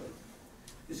ego.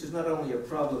 This is not only a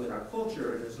problem in our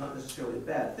culture, and it's not necessarily a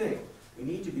bad thing. We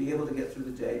need to be able to get through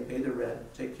the day, pay the rent,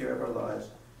 take care of our lives.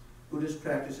 Buddhist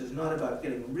practice is not about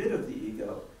getting rid of the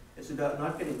ego. It's about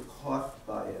not getting caught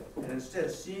by it, and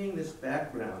instead seeing this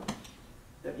background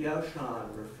that Ajahn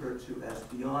referred to as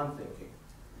beyond thinking.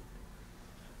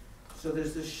 So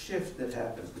there's this shift that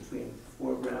happens between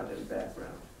foreground and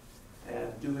background,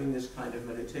 and doing this kind of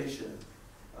meditation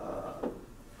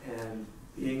and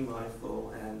being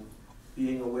mindful and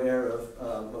being aware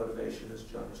of motivation, as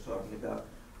John was talking about,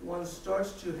 one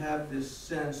starts to have this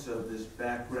sense of this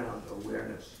background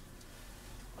awareness.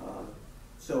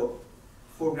 So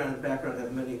foreground and background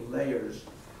have many layers,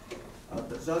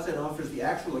 but Zazen offers the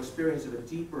actual experience of a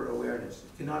deeper awareness.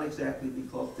 It cannot exactly be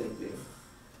called thinking,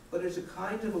 but it's a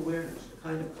kind of awareness, a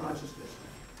kind of consciousness.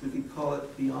 We could call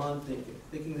it beyond thinking,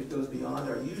 thinking that goes beyond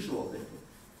our usual thinking,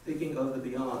 thinking of the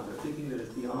beyond, or thinking that is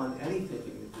beyond any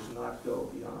thinking that does not go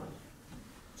beyond.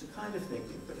 It's a kind of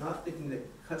thinking, but not thinking that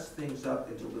cuts things up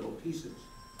into little pieces.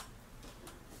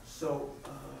 So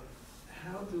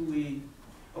how do we,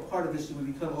 a part of this is we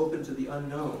become open to the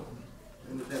unknown,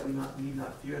 and that we need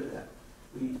not fear that.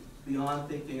 Beyond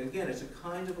thinking, again, it's a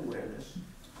kind of awareness,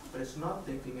 but it's not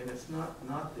thinking and it's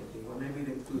not thinking, or maybe it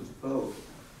includes both.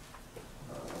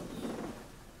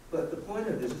 But the point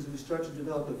of this is we start to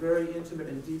develop a very intimate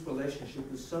and deep relationship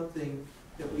with something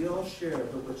that we all share,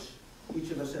 but which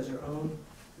each of us has our own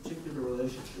particular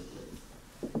relationship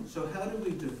with. So how do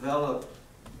we develop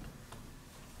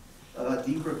a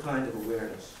deeper kind of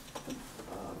awareness?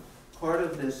 Part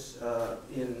of this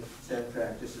in Zen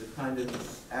practice is a kind of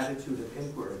this attitude of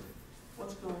inquiry.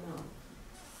 What's going on?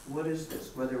 What is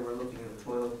this? Whether we're looking at a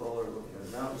toilet bowl or looking at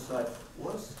a mountainside,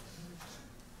 what's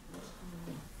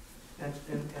going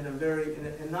on?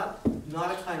 And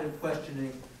not a kind of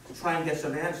questioning to try and get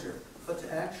some answer, but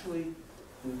to actually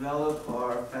develop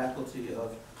our faculty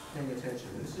of paying attention.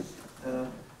 This is,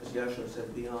 as Yasho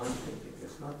said, beyond thinking.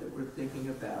 It's not that we're thinking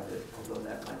about it, although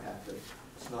that might happen.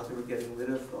 It's not that we're getting rid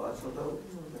of thoughts, although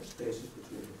there's spaces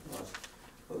between the thoughts.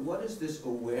 But what is this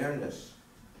awareness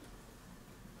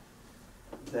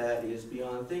that is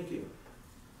beyond thinking?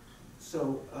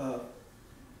 So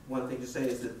one thing to say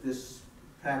is that this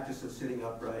practice of sitting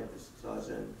upright, this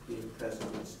zazen, being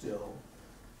present and still,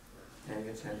 paying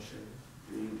attention,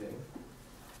 breathing,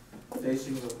 we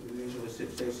usually sit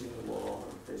facing the wall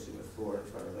or facing the floor in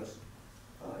front of us.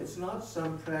 It's not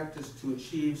some practice to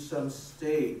achieve some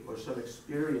state or some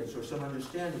experience or some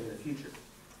understanding in the future.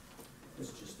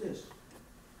 It's just this.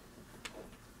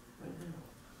 Right now.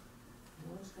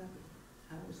 What's happening?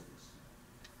 How is this?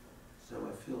 So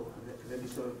I feel, maybe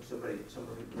some of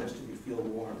the rest of you feel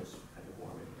warm. It's kind of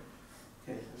warm in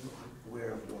here. Okay, I'm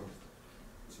aware of warmth.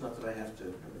 It's not that I have to,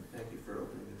 thank you for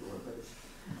opening the door, but it's,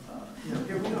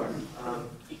 here we are.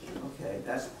 Okay,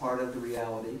 that's part of the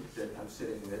reality that I'm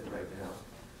sitting with right now.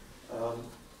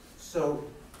 So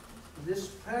this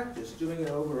practice, doing it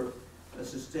over a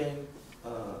sustaining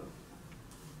a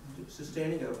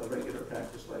regular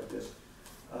practice like this,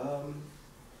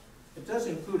 it does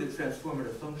include a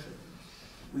transformative function.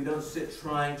 We don't sit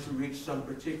trying to reach some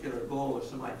particular goal or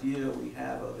some idea we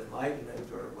have of enlightenment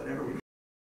or whatever we.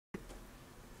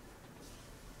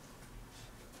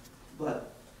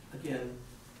 But again,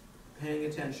 paying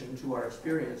attention to our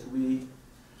experience, we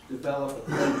develop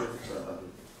a kind of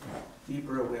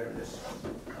deeper awareness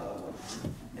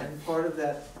part of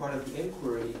the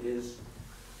inquiry is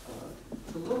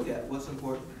to look at what's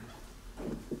important.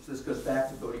 So this goes back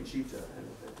to bodhicitta and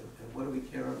what do we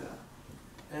care about.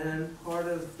 And part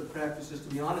of the practice is to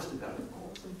be honest about it.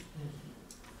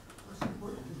 What's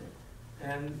important to me?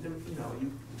 And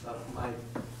my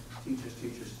teacher's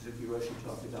teacher, Suzuki Roshi,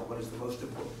 talked about what is the most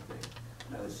important thing.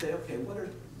 And I would say, okay, what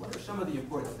are some of the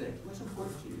important things? What's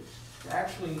important to you? To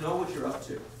actually know what you're up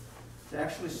to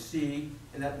actually see,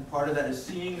 and part of that is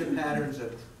seeing the patterns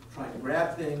of trying to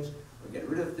grab things or get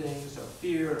rid of things, our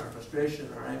fear, our frustration,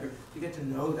 our anger, to get to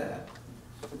know that,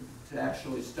 to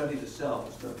actually study the self,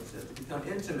 as Dogen said, to become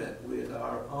intimate with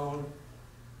our own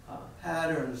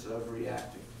patterns of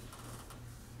reacting.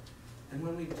 And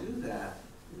when we do that,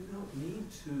 we don't need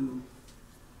to,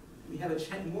 we have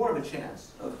more of a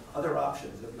chance of other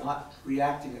options, of not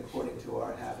reacting according to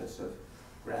our habits of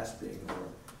grasping or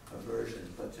aversion,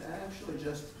 but to actually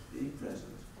just be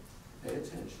present, pay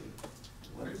attention.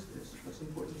 What is this? What's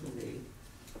important to me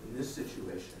in this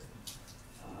situation?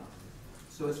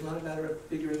 So it's not a matter of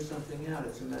figuring something out,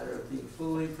 it's a matter of being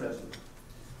fully present.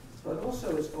 But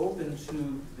also it's open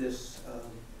to this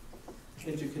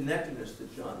interconnectedness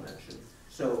that John mentioned.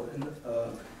 So in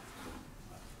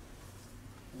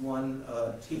one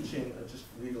teaching, I'll just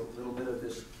read a little bit of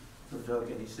this from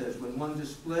Dogen. He says, when one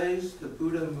displays the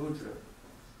Buddha mudra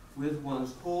with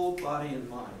one's whole body and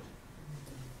mind,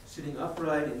 sitting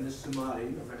upright in this samadhi,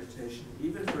 or meditation,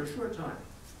 even for a short time,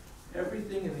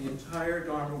 everything in the entire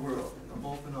Dharma world, in the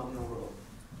whole phenomenal world,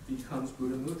 becomes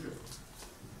Buddha mudra.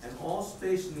 And all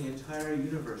space in the entire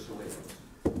universe awakens.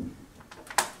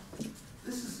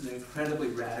 This is an incredibly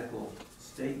radical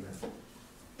statement,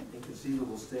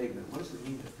 inconceivable statement. What does it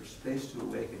mean for space to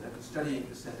awaken? I've been studying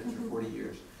this sentence for 40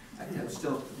 years. I'm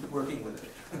still working with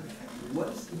it. What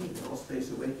does it mean, all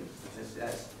space awakens,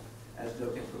 as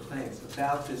Dogen proclaims,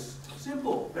 about this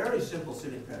simple, very simple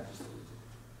sitting practice that we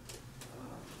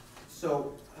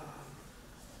do.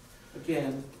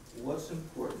 Again, what's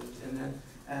important, and then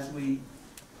as we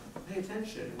pay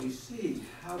attention, we see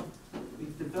how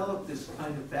we've developed this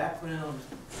kind of background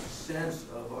sense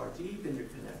of our deep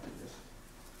interconnectedness,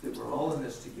 that we're all in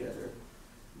this together,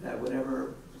 that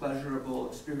whatever pleasurable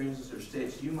experiences or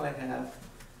states you might have,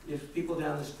 if people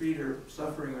down the street are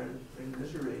suffering or in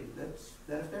misery,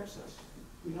 that affects us.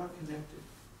 We are connected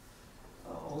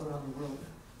all around the world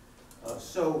now.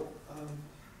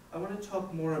 I want to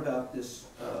talk more about this,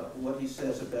 what he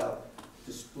says about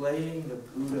displaying the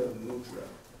Buddha mudra.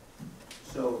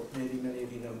 So maybe many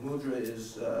of you know mudra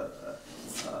is a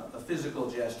physical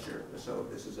gesture. So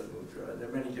this is a mudra. There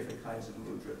are many different kinds of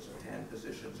mudras, or hand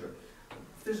positions, or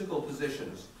physical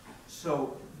positions.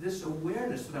 So this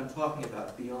awareness that I'm talking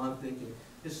about, beyond thinking,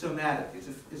 is somatic.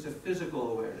 It's a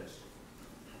physical awareness.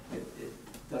 It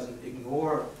doesn't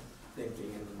ignore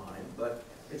thinking in the mind, but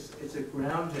it's a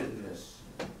groundedness.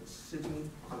 It's sitting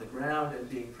on the ground and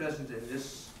being present in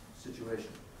this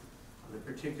situation, on the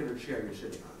particular chair you're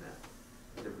sitting on now,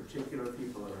 with the particular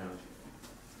people around you.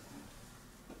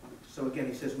 So again,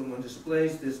 he says, when one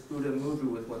displays this Buddha mudra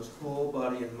with one's whole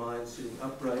body and mind sitting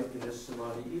upright in this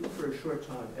samadhi, even for a short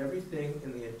time, everything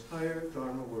in the entire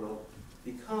Dharma world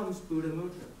becomes Buddha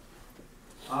mudra.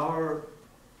 Our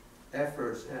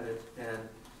efforts and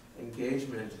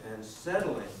engagement and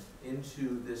settling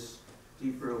into this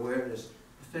deeper awareness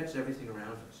affects everything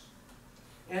around us.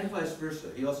 And vice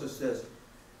versa. He also says,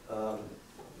 let me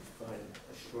find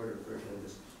a shorter version of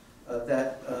this,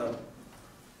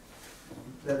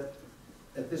 that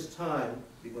at this time,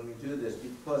 when we do this,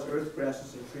 because earth,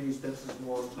 grasses, and trees, fences,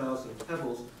 walls, tiles, and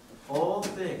pebbles, all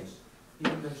things, he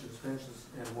mentions fences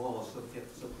and walls,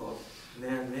 so-called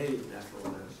man-made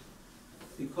natural events,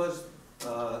 because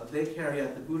they carry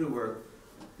out the Buddha work,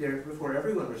 therefore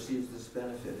everyone receives this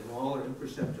benefit, and all are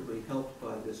imperceptibly helped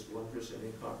by this wondrous and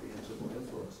incomprehensible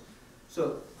influence.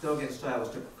 So Dogen's style was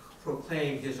to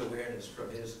proclaim his awareness from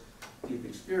his deep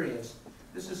experience.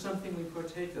 This is something we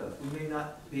partake of. We may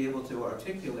not be able to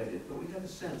articulate it, but we have a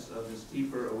sense of this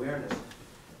deeper awareness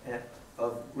and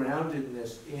of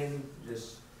groundedness in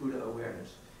this Buddha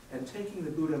awareness. And taking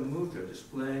the Buddha mudra,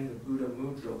 displaying the Buddha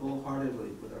mudra wholeheartedly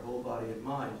with our whole body and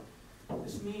mind,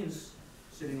 this means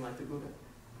sitting like the Buddha.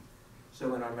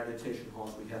 So in our meditation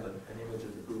halls, we have an image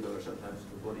of the Buddha, or sometimes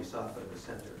the Bodhisattva in the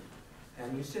center.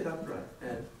 And we sit upright.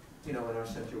 And in our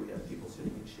center, we have people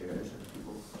sitting in chairs and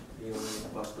people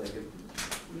kneeling cross-legged.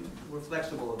 We're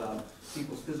flexible about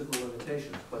people's physical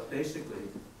limitations, but basically,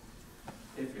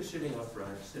 if you're sitting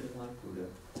upright, sitting like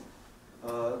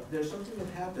Buddha, there's something that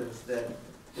happens that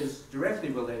is directly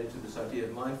related to this idea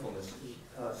of mindfulness.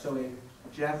 So in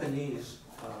Japanese,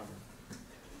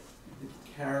 the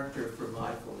character for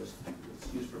mindfulness,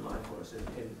 it's used for mindfulness, course,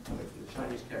 coming from the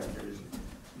Chinese character is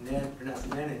Nen, pronounced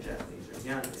Nen in Japanese, or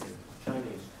Nyan in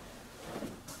Chinese. I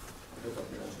hope I'm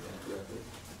pronouncing that correctly.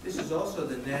 This is also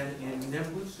the Nen in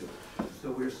Nembutsu.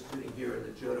 So we're sitting here in the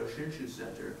Jodo Shinshu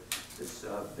Center. It's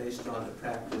based on the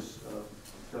practice of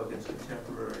Dogen's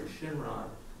contemporary Shinran,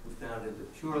 who founded the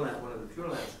Pure Land, one of the Pure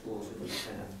Land schools in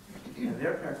Japan. And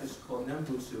their practice, called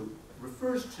Nembutsu,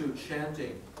 refers to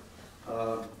chanting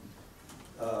the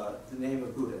name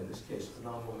of Buddha, in this case,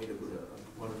 Anandamita Buddha,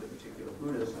 one of the particular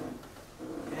Buddhas.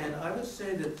 And I would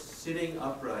say that sitting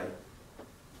upright,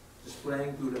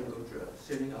 displaying Buddha Mudra,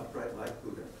 sitting upright like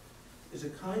Buddha, is a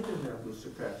kind of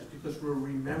Nembutsu practice because we're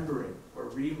remembering or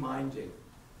reminding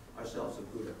ourselves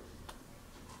of Buddha.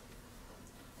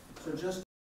 So just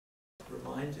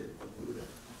reminded of Buddha.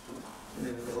 And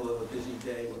in the middle of a busy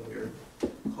day when we're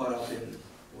caught up in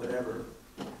whatever,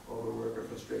 overwork or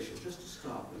frustration, just to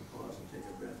stop and pause and take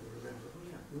a breath and remember, oh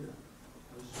yeah, Buddha.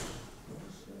 I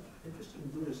was interested in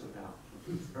Buddha somehow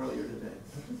earlier today.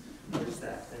 What is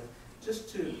that? And just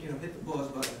to hit the pause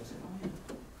button and say, oh yeah,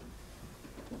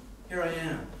 here I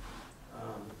am.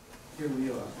 Here we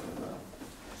are.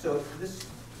 So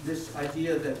this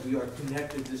idea that we are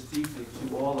connected this deeply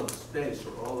to all of space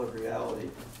or all of reality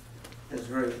has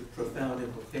very profound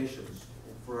implications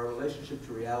for our relationship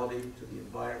to reality, to the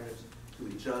environment, to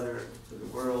each other, to the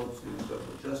world, to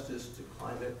social justice, to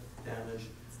climate damage,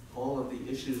 all of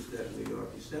the issues that we are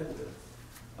beset with.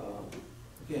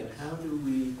 Again, how do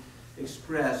we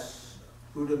express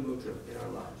Buddha Mudra in our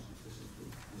lives? This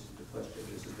is the question.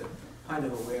 This is the kind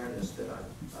of awareness that I'm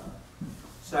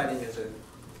citing as a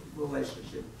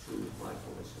relationship to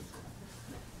mindfulness.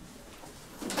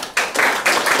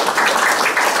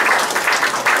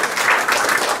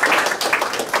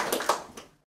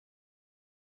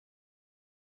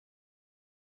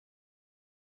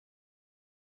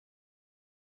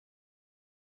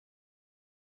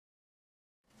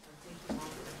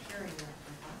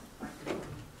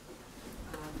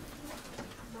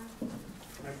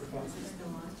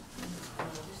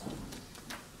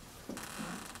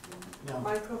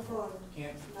 Microphone.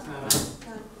 Can't.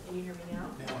 Can you hear me now?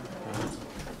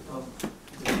 I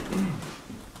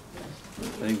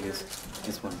think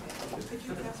this one. Could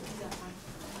you pass me that one?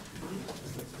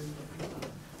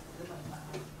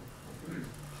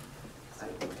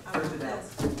 First it out.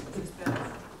 It's better.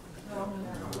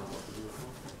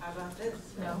 How about this?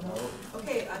 No.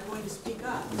 Okay, I'm going to speak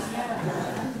up.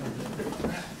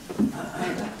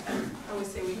 I always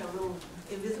say we have little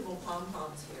invisible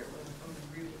pom-poms here when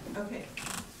reading. Okay.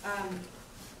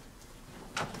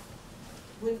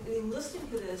 When listening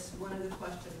to this, one of the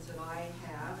questions that I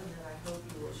have, and that I hope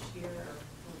you will share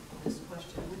this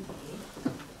question with me,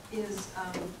 is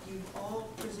you've all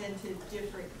presented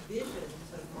different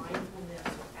visions of mindfulness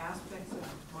or aspects of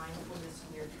mindfulness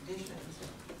in your traditions.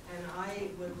 And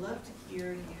I would love to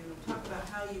hear you talk about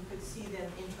how you could see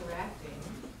them interacting,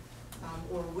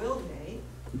 or will they,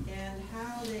 and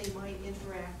how they might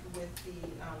interact with the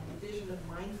vision of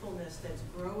mindfulness that's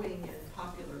growing in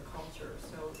popular culture.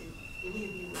 So if any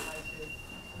of you would like to,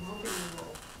 I'm hoping you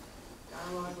will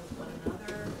dialogue with one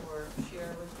another or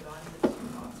share with the audience your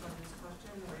thoughts on this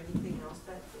question or anything else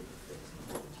that is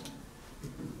important to you.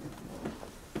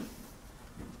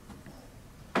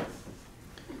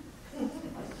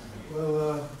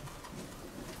 Well,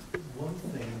 one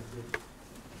thing that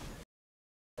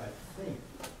I think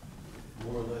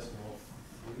more or less in all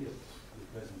three of the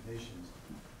presentations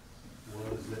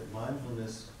was that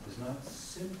mindfulness is not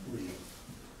simply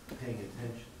paying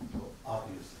attention, though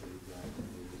obviously that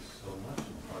is so much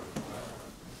a part of the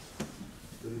practice,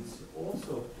 but it's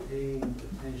also paying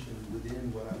attention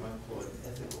within what I might call an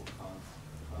ethical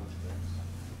context.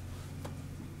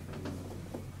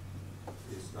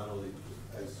 It's not only,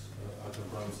 as Ajahn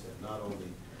Brahm said, not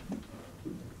only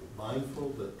mindful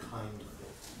but kindful.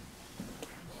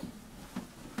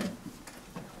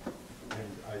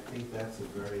 And I think that's a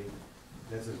very,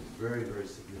 very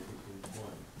significant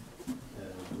point,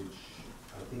 which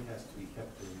I think has to be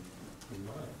kept in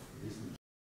mind. It isn't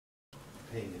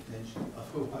paying attention,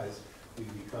 otherwise we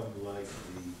become like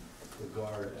the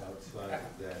guard outside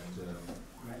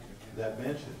that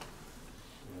mansion.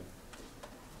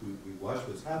 We watch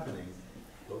what's happening,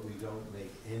 but we don't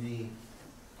make any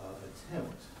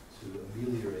attempt to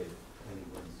ameliorate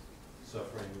anyone's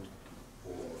suffering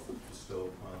or bestow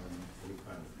upon them any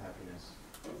kind of happiness.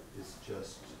 It's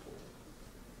just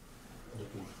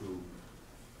looking through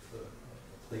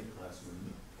a plate glass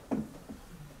window.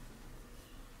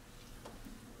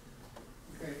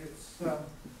 Okay,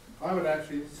 I would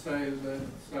actually say that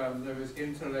there is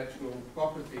intellectual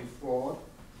property fraud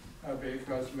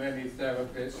because many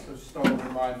therapists have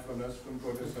stolen mindfulness from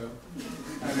Buddhism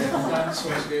and then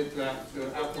translated that to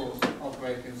Apple's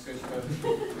operating system.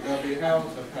 They'll be hell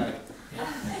to pay.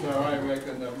 So I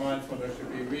reckon that mindfulness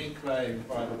should be reclaimed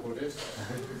by the Buddhists.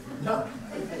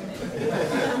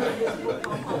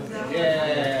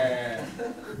 Yeah.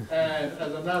 And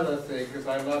as another thing, because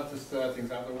I love to stir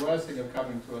things up, the worst thing of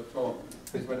coming to a talk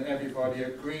is when everybody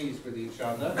agrees with each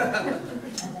other.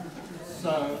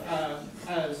 So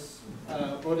as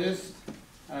a Buddhist,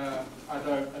 I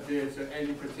don't adhere to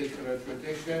any particular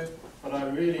tradition, but I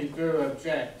really do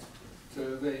object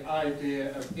to the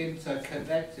idea of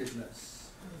interconnectedness.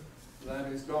 That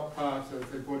is not part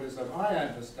of the Buddhism I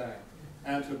understand.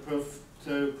 And to prove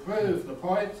the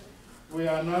point, we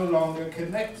are no longer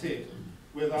connected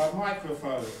with our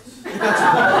microphones. So I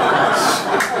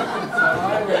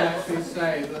would actually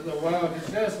say that the world is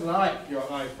just like your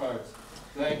iPhones.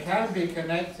 They can be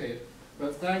connected,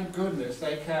 but thank goodness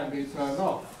they can be turned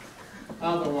off.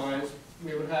 Otherwise,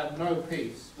 we would have no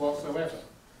peace whatsoever.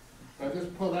 So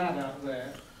just put that out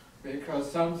there, because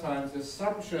sometimes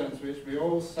assumptions which we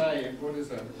all say in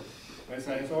Buddhism, they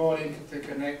say it's all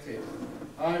interconnected.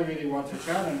 I really want to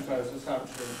challenge those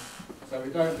assumptions, so we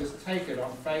don't just take it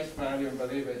on face value and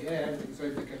believe it, yeah, everything's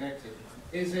interconnected.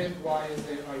 Is it? Why is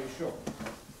it? Are you sure?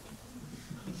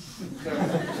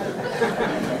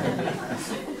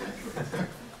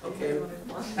 Okay, well,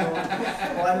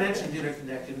 I mentioned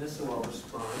interconnectedness, so I'll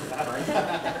respond, right?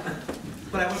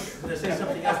 But I was going to say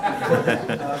something else before that.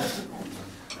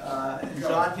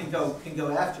 John can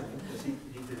go after me, because he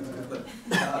did it. But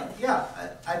yeah,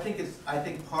 I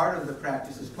think part of the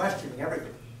practice is questioning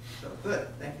everything. So good,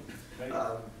 thank you.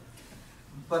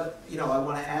 But I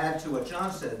want to add to what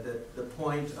John said, that the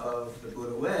point of the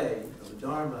Buddha way, of the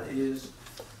Dharma, is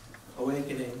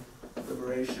awakening,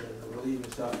 liberation,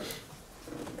 relieving suffering.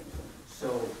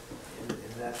 So, in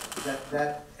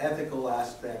that ethical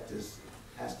aspect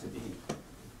has to be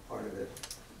part of it.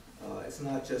 It's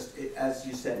not just, as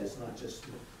you said, it's not just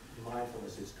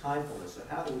mindfulness; it's kindfulness. So,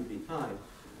 how do we be kind?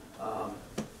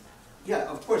 Yeah,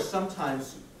 of course,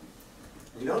 sometimes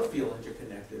we don't feel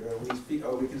interconnected,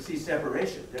 or we can see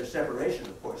separation. There's separation,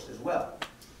 of course, as well.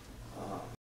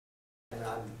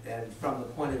 And from the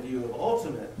point of view of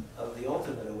the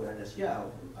ultimate awareness, yeah,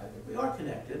 I think we are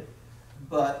connected,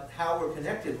 but how we're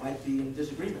connected might be in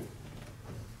disagreement.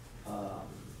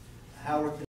 How we're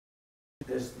connected,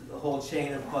 there's the whole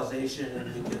chain of causation,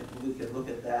 and we can look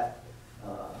at that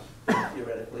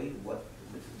theoretically, what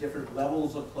different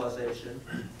levels of causation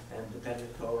and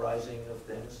dependent co-arising of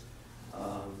things.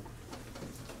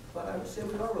 But I would say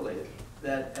we are related.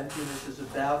 That emptiness is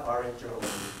about our internal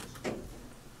emptiness.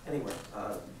 Anyway,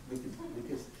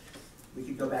 we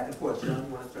could go back and forth. John,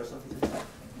 you want to throw something in there?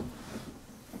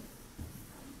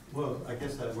 Well, I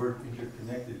guess that word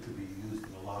interconnected could be used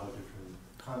in a lot of different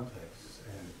contexts,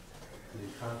 and the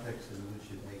context in which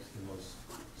it makes the most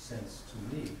sense to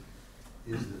me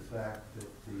is the fact that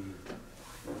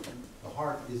the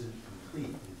heart isn't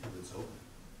complete until it's open.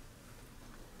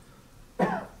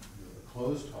 A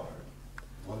closed heart,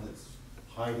 one that's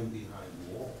hiding behind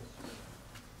walls,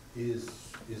 is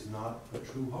not a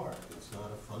true heart. It's not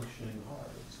a functioning heart.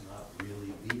 It's not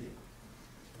really beating.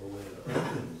 But when it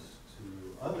opens to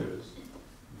others,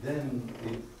 then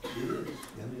it is,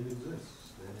 then it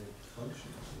exists, then it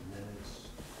functions, and then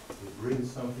it brings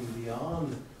something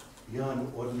beyond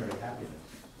ordinary happiness.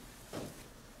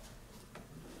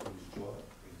 It brings joy, it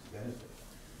brings benefit.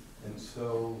 And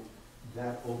so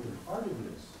that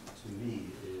open-heartedness, to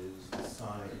me, is a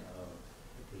sign of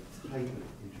a type of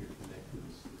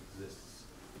interconnectedness that exists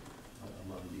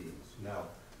among beings. Now,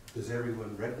 does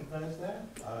everyone recognize that?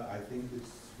 I think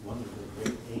it's one of the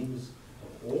great aims of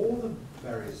all the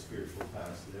various spiritual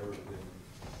paths that have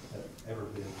ever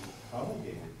been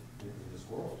promulgated in this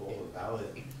world, all the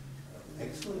valid,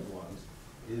 excellent ones,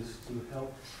 is to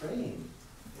help train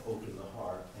to open the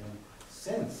heart and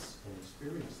sense and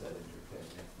experience that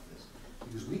interconnectedness.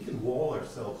 Because we can wall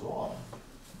ourselves off,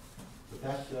 but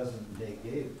that doesn't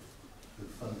negate the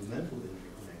fundamental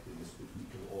interconnectedness which we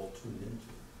can all tune into.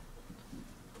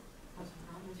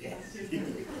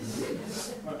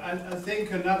 I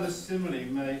think another simile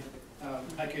may,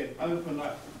 again, open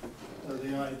up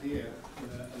the idea in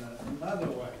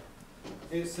another way.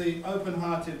 It's the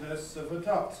open-heartedness of a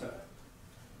doctor,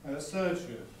 a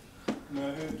surgeon,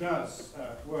 who does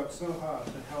work so hard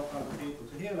to help other people,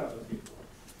 to heal other people.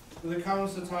 But there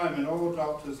comes a time in all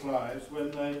doctors' lives when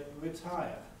they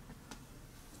retire.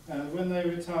 And when they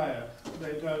retire,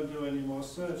 they don't do any more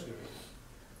surgery.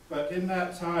 But in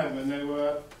that time when they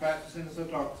were practicing as a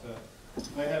doctor,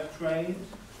 they have trained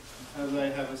and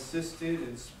they have assisted,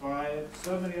 inspired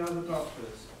so many other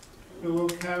doctors who will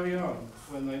carry on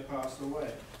when they pass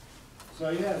away. So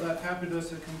yeah, that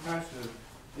happiness and compassion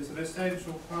is an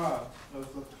essential part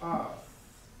of the path,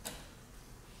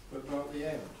 but not the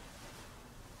end.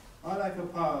 I like a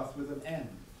path with an end,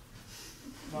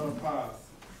 not a path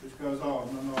which goes on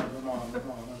and on and on and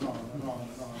on and on and on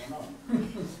and on and on.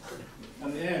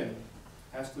 And the end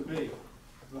has to be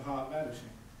the heart vanishing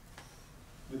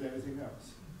with everything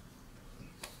else.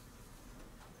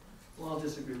 Well, I'll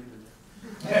disagree with you.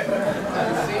 See,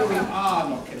 we are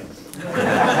not kidding.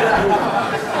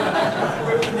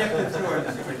 We're connected to our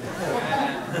disagreement.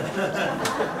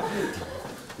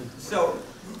 So,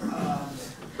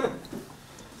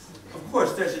 of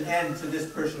course, there's an end to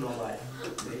this personal life,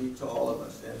 to all of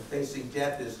us, and facing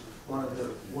death is one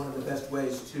of the best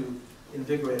ways to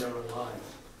invigorate our own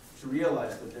lives, to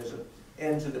realize that there's an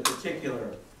end to the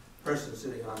particular person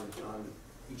sitting on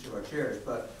each of our chairs.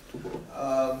 But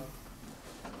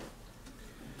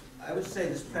I would say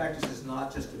this practice is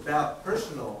not just about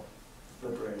personal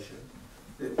liberation,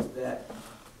 that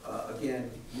again,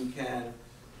 you can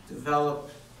develop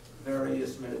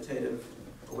various meditative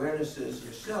awarenesses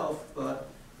yourself, but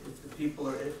if the people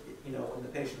are, when the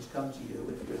patients come to you,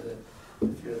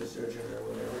 if you're the surgeon or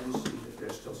whatever, you see that they're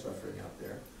still suffering out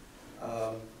there.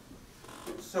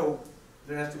 So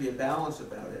there has to be a balance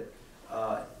about it.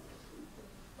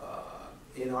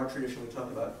 In our tradition, we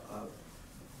talk about,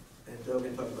 and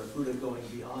Dogen talked about Buddha going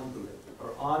beyond Buddha,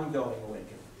 or ongoing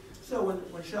awakening. So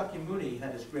when Shakyamuni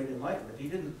had his great enlightenment, he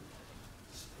didn't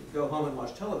go home and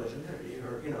watch television, or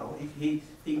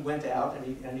he went out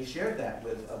and he shared that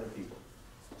with other people.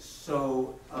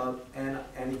 So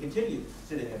and he continued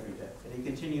sitting every day, and he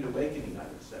continued awakening, I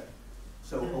would say.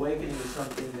 So awakening is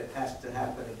something that has to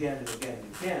happen again and again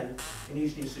and again in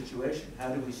each new situation. How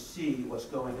do we see what's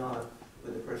going on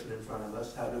with the person in front of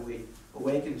us? How do we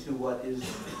awaken to what is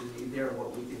there and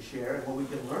what we can share and what we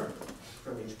can learn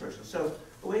from each person? So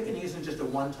awakening isn't just a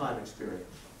one-time experience.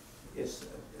 It's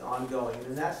ongoing. And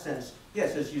in that sense,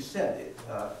 yes, as you said,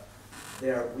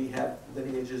 we have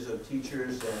lineages of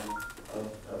teachers and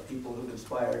of people who've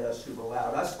inspired us, who've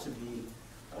allowed us to be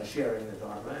sharing the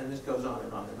Dharma, and this goes on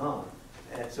and on and on.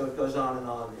 And so it goes on and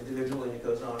on individually, and it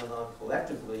goes on and on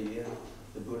collectively in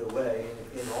the Buddha way,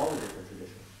 in all the different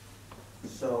traditions.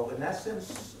 So in that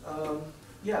sense,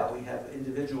 yeah, we have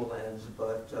individual ends,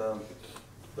 but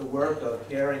the work of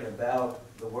caring about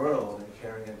the world and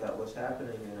caring about what's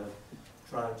happening and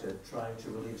trying to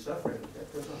relieve suffering,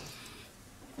 that goes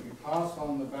on. You pass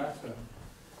on the baton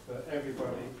that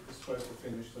everybody is supposed to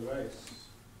finish the race.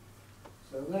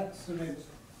 So that's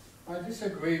I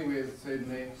disagree with,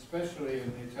 especially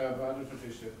in the Theravadan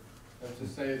tradition, to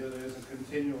say that there is a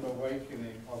continual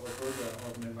awakening of a Buddha,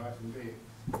 of an enlightened being.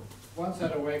 Once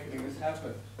that awakening has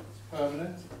happened, it's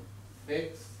permanent,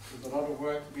 fixed, there's a lot of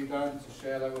work to be done to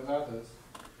share that with others.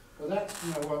 But that's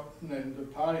what in the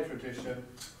Pali tradition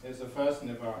is the first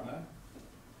nirvana,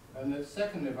 and the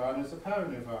second nirvana is the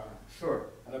parinirvana. Sure.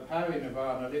 And the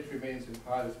parinirvana literally means, in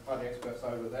Pali, Pali experts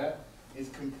over there, is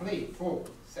complete, full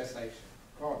cessation,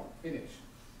 gone, finished.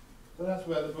 So that's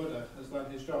where the Buddha has done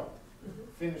his job.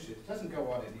 Finishes. It doesn't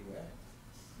go on anywhere.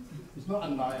 It's not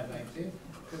annihilated,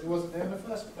 because it wasn't there in the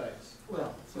first place.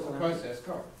 Well, so the process,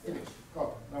 gone, finished,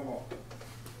 gone, no more.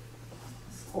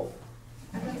 Cool.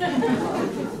 Because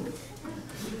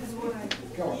what I'm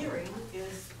hearing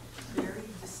is very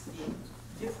distinct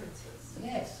differences.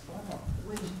 Yes, why not?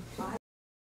 Which I find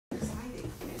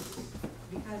exciting,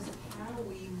 because how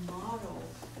we model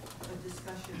a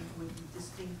discussion with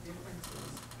distinct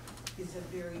differences is a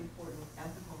very important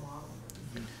ethical model.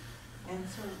 And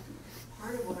so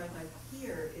part of what I'd like to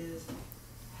hear is,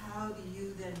 how do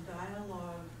you then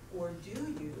dialogue, or do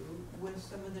you, with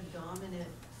some of the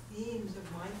dominant themes of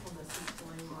mindfulness that's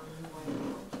going on in the wider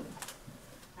culture?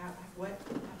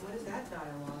 What is that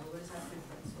dialogue? What does that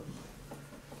difference look like?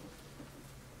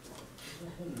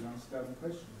 I don't understand the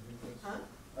question. Huh?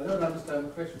 I don't understand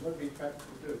the question. What do we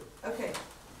practically do? Okay,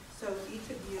 so each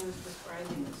of you is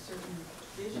describing a certain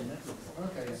vision,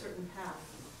 Okay. a certain path.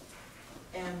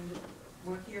 And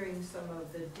we're hearing some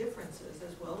of the differences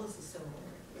as well as the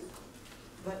similarities.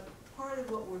 But part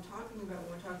of what we're talking about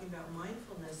when we're talking about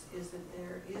mindfulness is that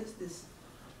there is this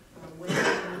way in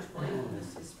which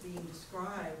mindfulness is being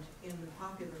described in the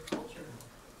popular culture.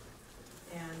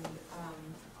 And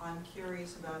I'm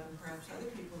curious about, and perhaps other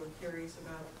people are curious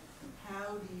about,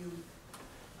 how do you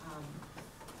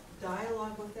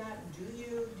dialogue with that? Do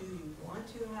you want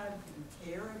to have, do you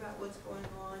care about what's going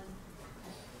on?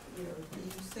 You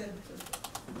said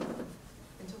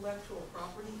intellectual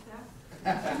property theft.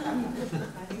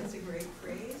 I think it's a great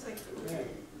phrase. Like,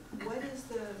 what is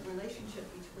the relationship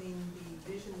between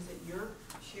the visions that you're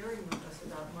sharing with us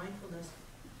about mindfulness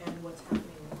and what's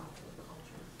happening in popular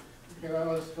culture?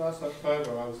 Yeah, last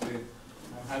October I was in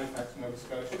Halifax, Nova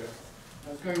Scotia. I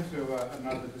was going to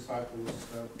another disciple's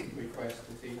request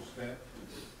to teach there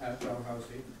at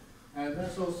Dalhousie. And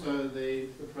that's also the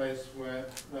place where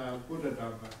Buddha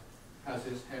Dhamma has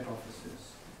its head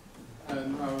offices.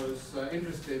 And I was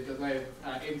interested that they've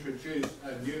introduced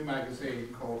a new magazine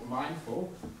called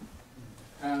Mindful.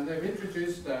 And they've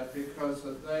introduced that because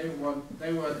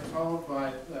they were told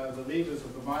by the leaders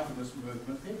of the mindfulness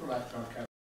movement, people like John Campbell,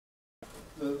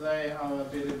 that they are a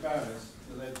bit embarrassed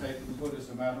that they've taken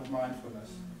Buddhism out of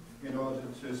mindfulness in order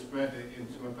to spread it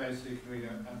into basically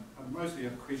mostly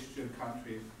a Christian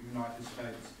country, the United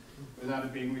States, without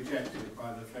it being rejected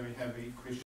by the very heavy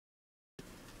Christian.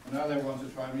 And now they want to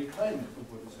try and reclaim it for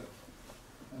Buddhism.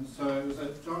 And so it was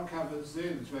at John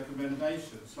Kabat-Zinn's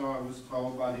recommendation, so I was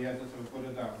told by the editor of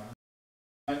Buddha Dhamma,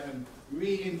 and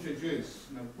reintroduce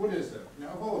Buddhism,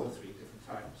 of all the 3 different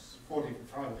types,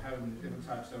 45, how many different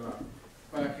types there are,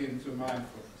 back into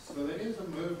mindfulness. So there is a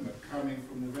movement coming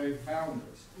from the very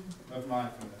founders of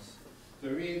mindfulness to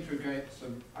reintegrate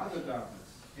some other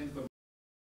dhammas into the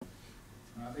mindfulness.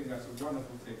 And I think that's a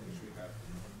wonderful thing which we have.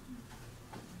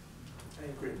 I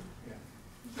agree. Yeah.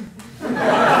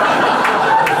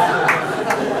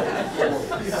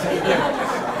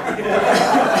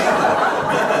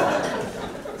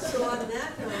 So on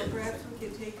that note, perhaps we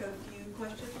could take a few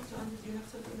questions. John, did you have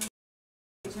something?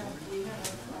 We have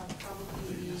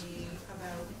probably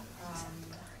about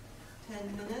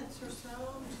 10 minutes or so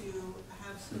to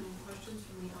have some questions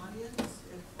from the audience.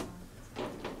 If,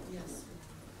 yes.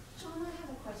 John, I have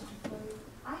a question for you.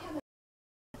 I have a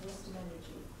wisdom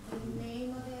energy. The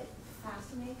name of it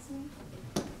fascinates me.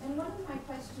 And one of my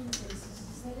questions is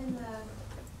that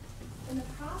in the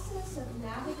process of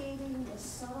navigating the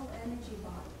subtle energy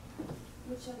body,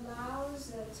 which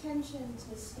allows attention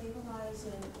to stabilize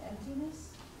in emptiness,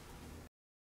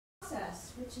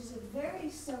 process, which is a very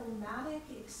somatic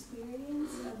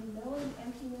experience of knowing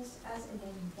emptiness as an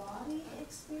embodied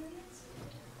experience,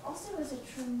 also is a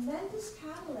tremendous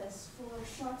catalyst for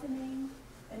sharpening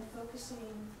and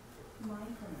focusing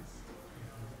mindfulness.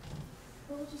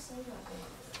 What would you say about that?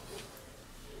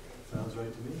 Sounds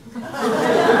right to me.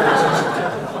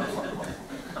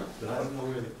 But I don't know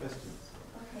where the question is.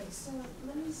 Okay, so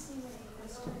let me see what the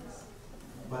question is.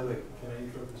 By the way, can I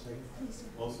interrupt for a second? Please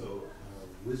do. Also,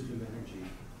 wisdom energy,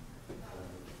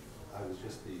 I was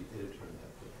just the editor of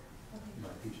that book. Okay.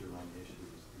 My feature on the issue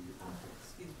is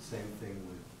the same thing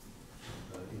with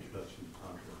Introduction to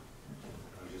Tantra.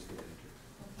 I was just the editor.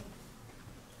 Okay.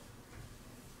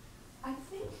 I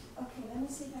think, okay, let me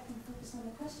see if I can focus on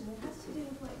the question. It has to do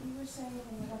with what you were saying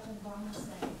and what Ajahn Brahm was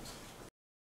saying.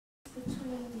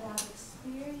 Between that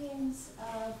experience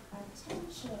of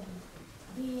attention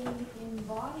being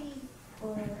embodied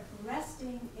or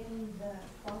resting in the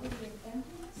quality of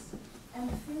emptiness and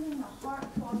feeling the heart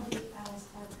quality as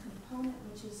a component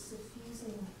which is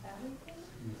suffusing everything,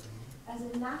 as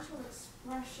a natural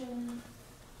expression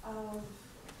of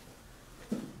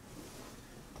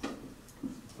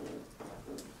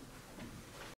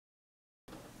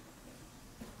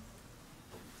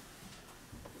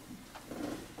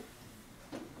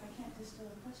I can't distill a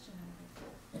question out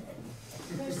of it.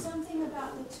 There's something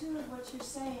about the two of what you're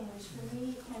saying which for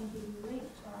me can be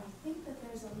linked, or I think that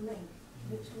there's a link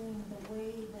between the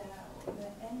way that the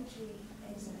energy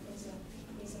is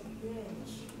a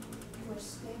bridge for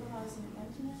stabilizing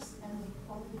emptiness and the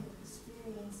quality of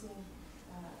experiencing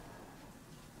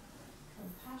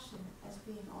compassion as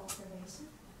being all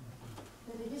pervasive.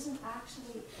 That it isn't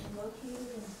actually located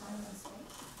in time and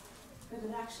space, but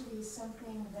it actually is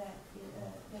something that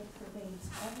pervades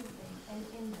everything. And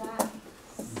in that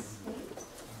state,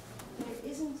 there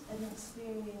isn't an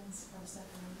experience of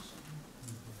separation.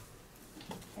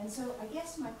 And so I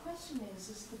guess my question is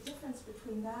the difference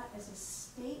between that as a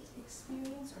state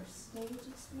experience or stage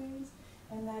experience,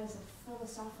 and that is a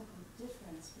philosophical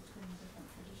difference between different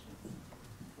traditions.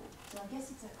 So I guess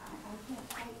it's I can't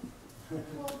quite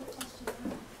pull the question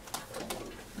out.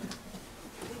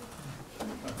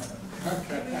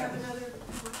 Do we have another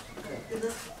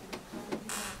question?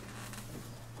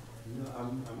 No,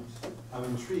 I'm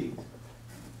intrigued.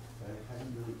 I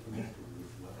haven't really connected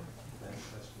with what that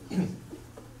question is.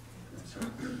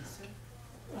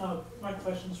 My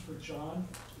question's for John.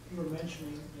 You were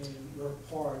mentioning in your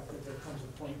part that there comes a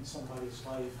point in somebody's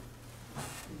life,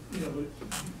 the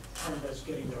term that's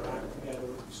getting their act together,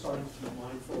 starting to be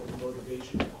mindful of the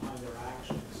motivation behind their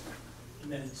actions.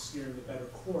 and then steering a better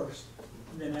course.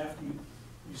 And then after you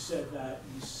said that,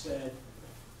 you said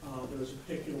there was a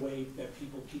particular way that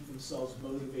people keep themselves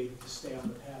motivated to stay on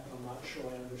the path. I'm not sure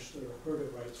I understood or heard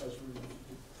it right, so I was wondering if you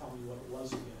could tell me what it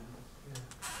was again.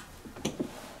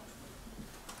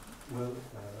 Well,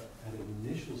 at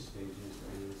initial stages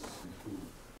is through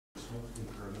personal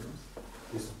impermanence.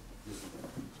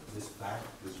 This fact,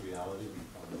 this reality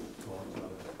becomes drawn to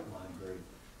the mind very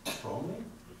strongly.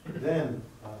 Then,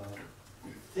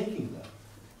 thinking that,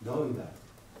 knowing that,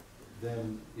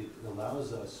 then it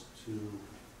allows us to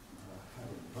have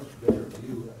a much better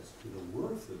view as to the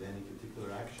worth of any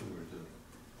particular action we're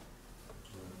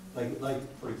doing. Like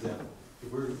for example, if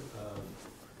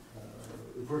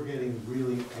we're getting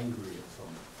really angry at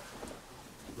someone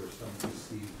for some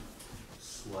perceived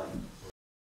slight,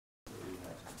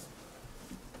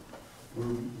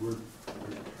 we're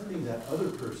turning that other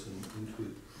person into a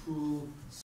true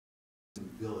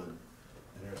villain,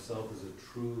 and ourself as a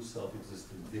true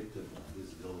self-existent victim of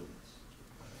his villains.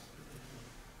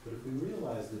 But if we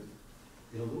realize that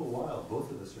in a little while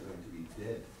both of us are going to be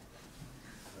dead,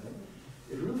 right?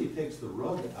 It really takes the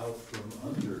rug out from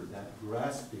under that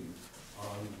grasping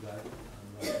on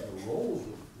the roles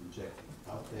of projecting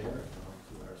out there and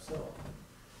onto ourselves.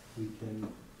 We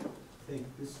can think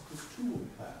this too will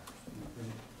pass.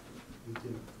 We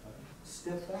can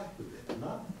step back a bit.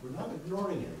 We're not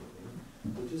ignoring anything,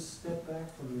 but just step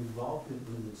back from the involvement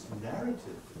in this narrative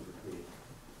that we're creating.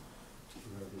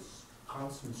 This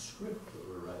constant script that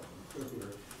we're writing.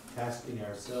 We're casting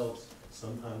ourselves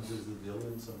sometimes as the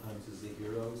villain, sometimes as the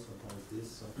hero, sometimes this,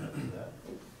 sometimes that.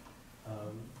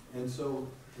 And so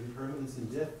impermanence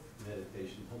and death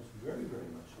meditation helps very, very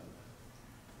much on that.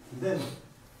 And then,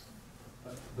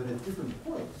 but at different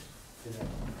points in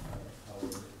our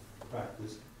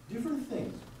practice, different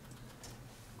things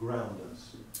ground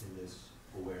us in this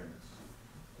awareness.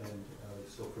 And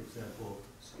so, for example,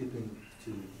 skipping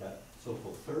to that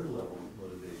so-called third level of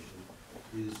motivation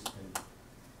is, and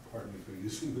pardon me for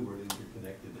using the word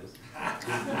interconnectedness,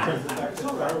 because the fact that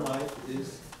our life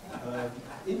is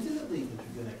intimately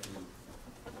interconnected.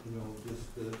 You know, just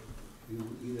you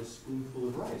eat a spoonful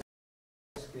of rice,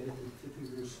 get it at the tip of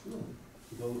your spoon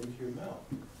to go into your mouth.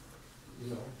 You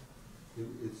know,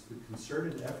 it's the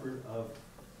concerted effort of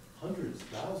hundreds,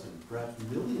 thousands, perhaps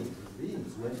millions of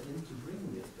beings went into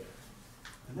bringing it there.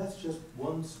 And that's just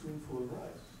one spoonful of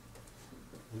rice.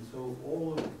 And so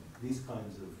all of these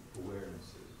kinds of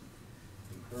awarenesses,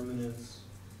 impermanence,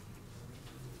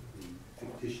 the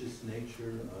fictitious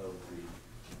nature of the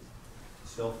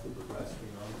self that we're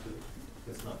grasping onto,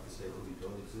 that's not to say that we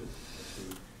don't exist.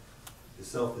 That's the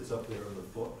self that's up there on the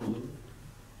thought balloon,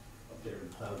 up there in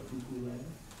cloud cuckoo land,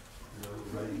 you know,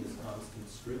 writing this constant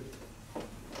script.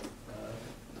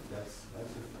 That's a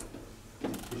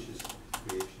fictitious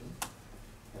creation.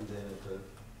 And then at the,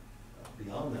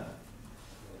 beyond that,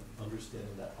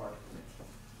 understanding that heart connection.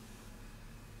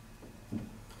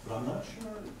 But I'm not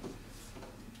sure I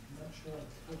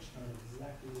touched on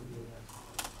exactly what you were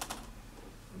asking.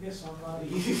 I guess I'm not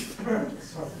either.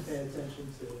 It's hard to pay attention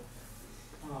to.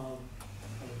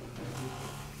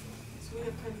 So we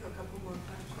have time for a couple more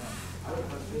questions.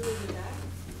 Really with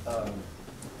that?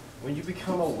 When you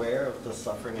become aware of the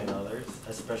suffering in others,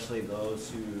 especially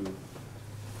those who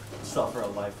suffer a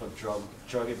life of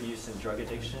drug abuse and drug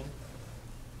addiction,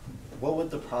 what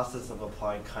would the process of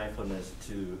applying kindfulness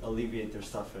to alleviate their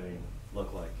suffering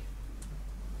look like?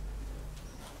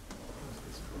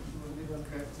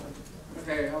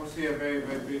 Okay, obviously a very,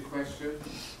 very big question.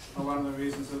 One of the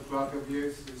reasons of drug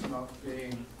abuse is not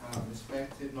being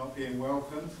respected, not being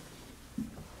welcomed.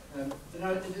 And you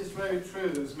know, it is very true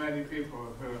there's many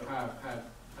people who have had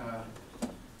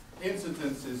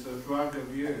incidences of drug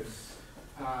abuse.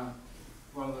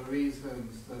 One of the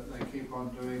reasons that they keep on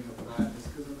doing that is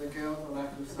because of the guilt, the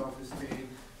lack of self-esteem,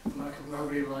 the lack of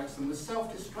nobody likes them, the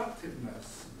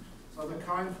self-destructiveness. So the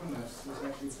kindfulness is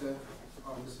actually to,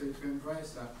 obviously, to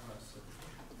embrace that person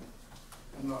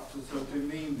and not to sort of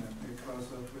demean them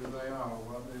because of who they are or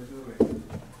what they're doing,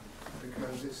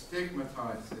 because it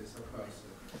stigmatizes a person.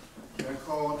 They're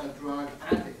called a drug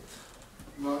addict,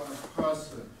 not a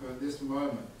person who at this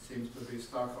moment seems to be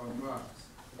stuck on drugs.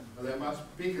 But they're much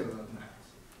bigger than that.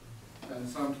 And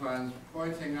sometimes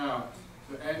pointing out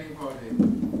to anybody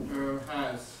who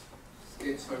has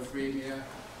schizophrenia,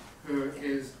 who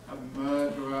is a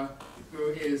murderer, who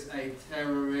is a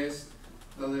terrorist,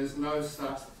 that there's no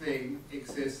such thing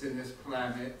exists in this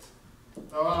planet.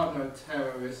 There are no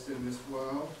terrorists in this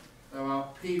world. There are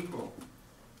people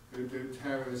who do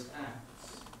terrorist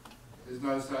acts. There's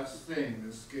no such thing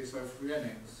as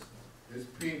schizophrenics. There's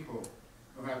people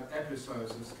who who have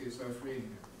episodes of schizophrenia.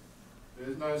 There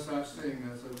is no such thing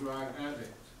as a drug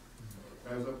addict.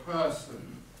 There's a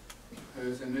person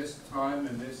who's in this time,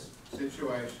 in this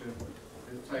situation,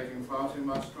 is taking far too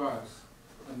much drugs,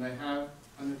 and they have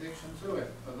an addiction to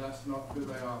it, but that's not who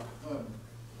they are.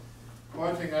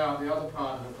 Pointing out the other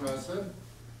part of the person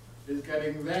is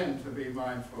getting them to be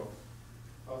mindful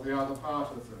of the other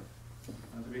part of them,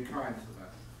 and to be kind to them.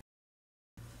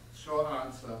 Short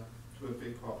answer to a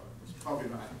big problem. It's probably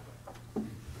right.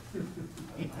 I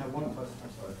have one question,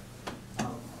 I'm sorry.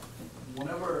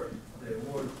 Whenever the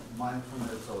word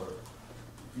mindfulness or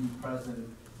be present,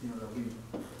 that we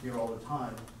hear all the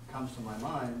time, comes to my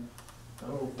mind, the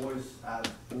little voice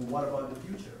asks, well, what about the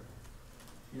future?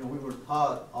 We were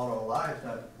taught all our life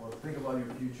that, well, think about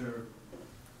your future,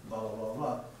 blah, blah, blah,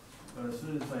 blah. But as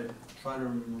soon as I try to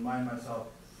remind myself,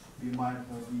 be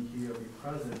mindful, be here, be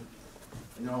present,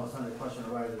 and all of a sudden the question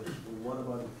arises, well, what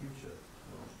about the future?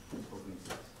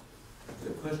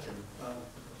 Good question.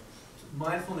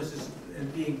 Mindfulness is,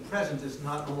 and being present is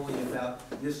not only about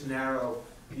this narrow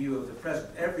view of the present.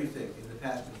 Everything in the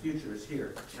past and future is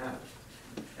here now.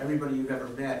 Everybody you've ever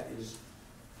met is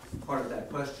part of that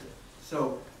question.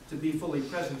 So to be fully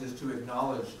present is to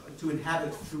acknowledge, to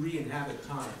re-inhabit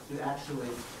time, to actually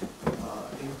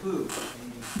include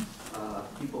the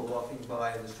people walking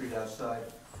by in the street outside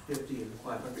 50 and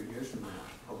 500 years from now,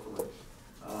 hopefully.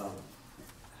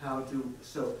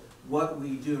 So what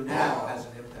we do now has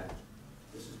an impact.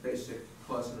 This is basic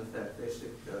cause and effect, basic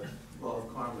law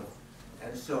of karma.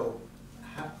 And so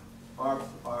our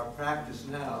practice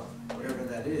now, whatever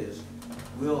that is,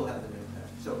 will have an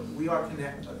impact. So we are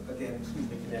connected,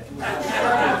 connected.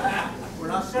 We're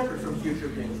not separate from future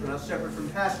beings. We're not separate from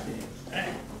past beings.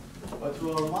 But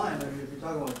to our mind, if you're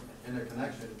talking about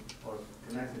interconnection or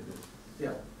connectedness,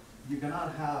 yeah, you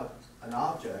cannot have an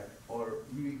object or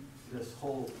this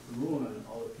whole room and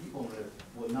all the people in it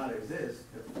would not exist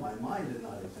if my mind did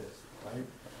not exist, right?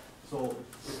 So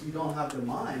if you don't have the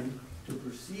mind to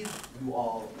perceive you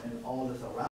all and all this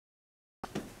around,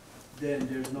 then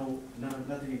there's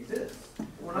nothing exists.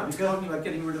 We're not talking about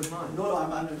getting rid of mind. No,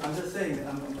 I'm just saying.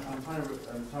 I'm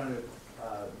trying to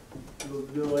do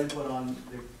a little input on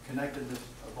the connectedness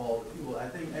of all the people. I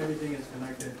think everything is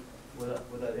connected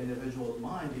with that individual's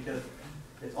mind because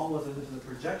it's almost as if it's a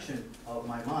projection of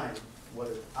my mind, what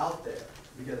is out there,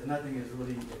 because nothing is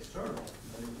really external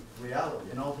in reality,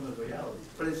 in ultimate reality.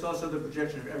 But it's also the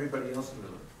projection of everybody else in the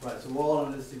room. Right, so we're all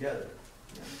in this together.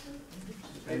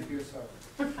 Thank you, sir.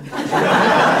 So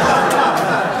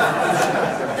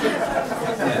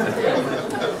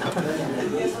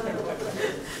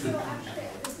actually,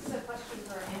 this is a question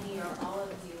for any or all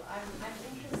of you. I'm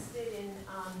interested in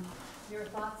your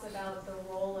thoughts about the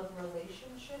role of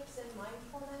relationships in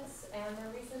mindfulness. And the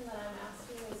reason that I'm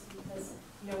asking is because,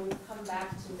 we've come back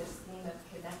to this theme of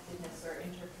connectedness or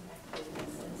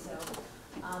interconnectedness. And so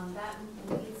that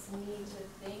leads me to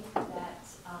think that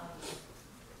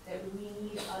that we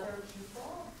need other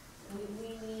people. We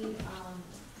need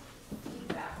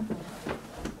feedback from other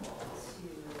people to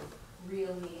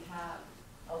really have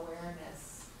awareness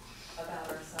about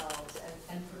ourselves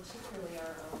and particularly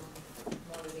our own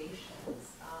motivations.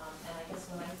 And I guess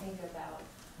when I think about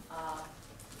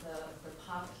the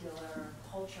popular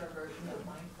culture version of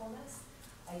mindfulness,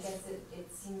 I guess it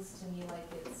seems to me like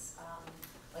it's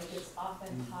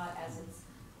often taught as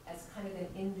kind of an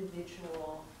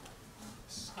individual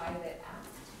private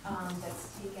act that's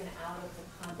taken out of the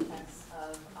context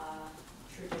of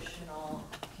traditional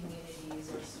communities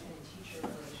or student-teacher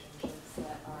relationships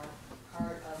that are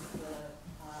part of the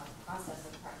process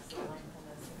of practicing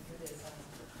mindfulness in Buddhism.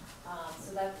 So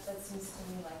that seems to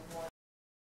me like one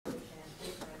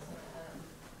difference, and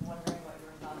I'm wondering what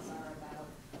your thoughts are about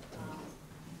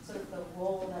sort of the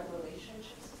role that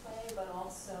relationships play, but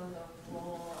also the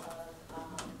role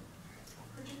of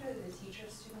particularly the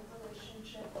teacher-student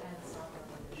relationship and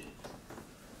self-relationship.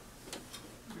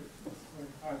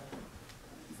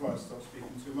 Before I stop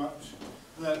speaking too much,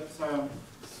 that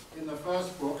in the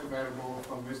first book available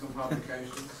from Wisdom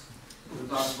Publications, the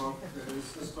Dharma book, there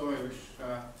is a story which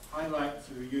I like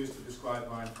to use to describe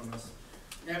mindfulness.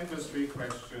 The Emperor's Three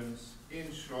Questions.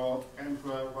 In short,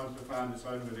 Emperor wanted to found his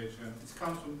own religion. It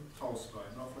comes from Tolstoy,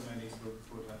 not from any sort of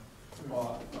Buddha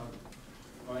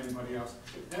or anybody else.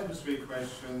 The Emperor's Three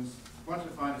Questions. Wanted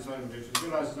to find his own religion.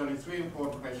 Realized there's only three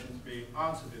important questions to be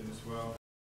answered in this world.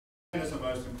 When is the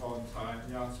most important time?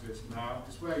 The answer is now.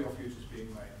 It's where your future is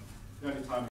being made. The only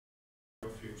time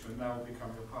your future, and that will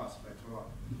become your past later on.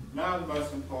 Now the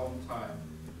most important time.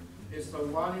 It's the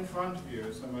one in front of you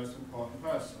is the most important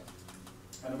person.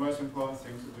 And the most important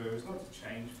thing to do is not to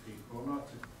change people, not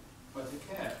to but to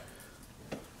care.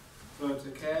 So to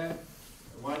care,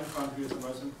 right in front of you is the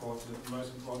most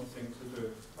important thing to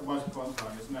do. The most important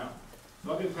time is now.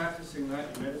 So I've been practicing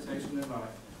that in meditation and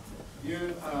life.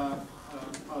 You are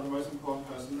the most important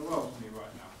person in the world to me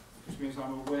right now, which means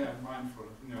I'm aware and mindful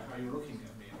of how you're looking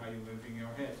at me, how you're moving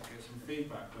your head, to get some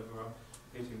feedback whether I'm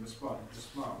hitting the spot. And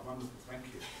just smile. Wonderful, thank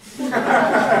you.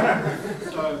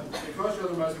 So because you're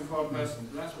the most important person,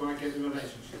 that's where I get the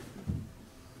relationship.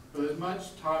 But as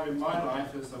much time in my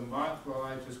life as a month where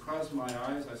I just close my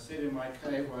eyes, I sit in my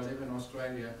cave where I live in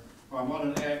Australia, where I'm on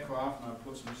an aircraft and I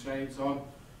put some shades on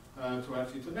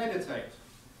to meditate.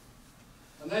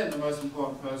 And then the most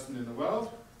important person in the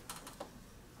world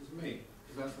is me,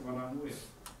 because that's the one I'm with.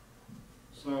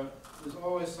 So there's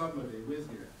always somebody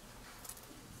with you.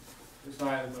 It's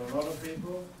either a lot of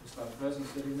people, it's like the person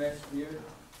sitting next to you,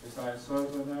 it's either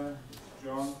Sobana, it's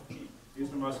John. He's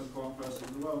the most important person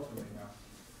in the world to me now.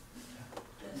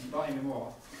 Not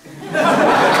anymore.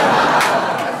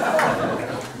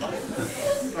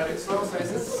 But it's also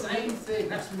the same thing.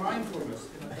 That's mindfulness,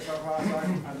 so far as I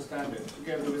understand it,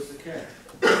 together with the care.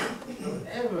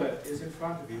 Whatever is in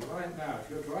front of you right now, if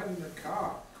you're driving the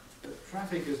car, the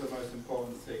traffic is the most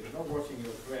important thing. You're not watching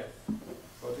your breath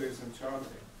or doing some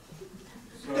chanting.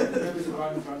 So whatever's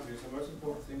right in front of you is the most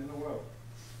important thing in the world,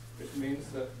 which means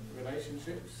that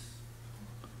relationships,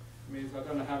 means I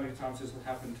don't know how many times this will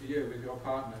happen to you with your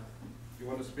partner. You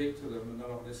want to speak to them and they're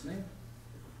not listening.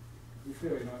 You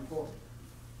feel you're not important.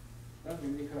 That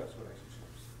really hurts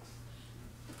relationships.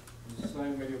 It's the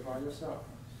same when you're by yourself.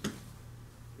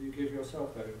 You give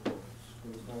yourself that importance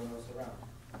when there's no one else around.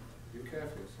 You care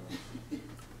for yourself.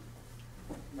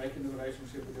 Making the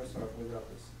relationship with yourself with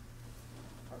others.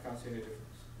 I can't see any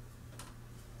difference.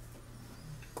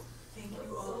 Thank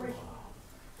you all.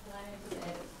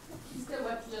 Instead,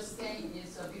 what you're saying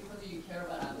is because you care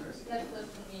about others, that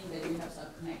doesn't mean that you have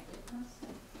some connectedness.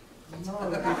 No,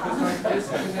 because I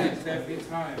disconnect every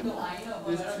time. No, I know.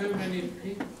 There's too many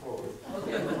people.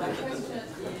 Okay, but my question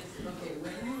is, okay,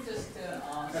 when you just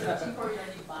searching for your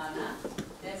nibbana,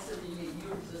 that's really, you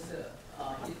just,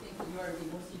 you think you are the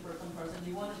most important person,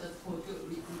 you want to just go to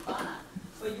nibbana.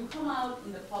 But you come out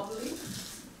in the public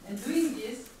and doing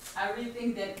this, I really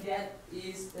think that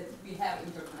is that we have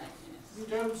interconnectedness. You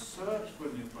don't search for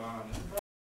nibbana.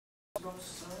 You're not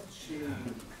searching.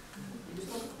 You're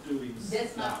not doing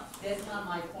stuff. That's not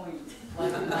my point.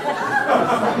 Like,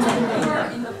 when you are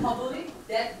in the public,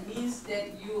 that means that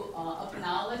you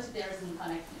acknowledge there's some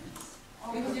connectedness.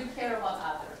 Because you care about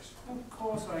others. Of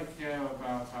course I care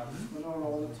about others, but not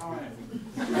all the time.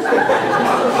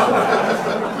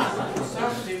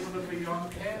 Some people are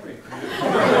beyond caring.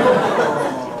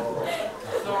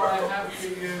 So I have to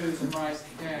use my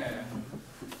care.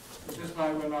 It's just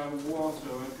like when I water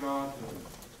a garden.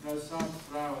 Some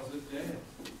flowers are dead.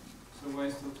 It's a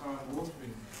waste of time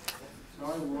watering them. So I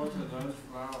water those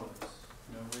flowers,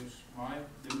 which my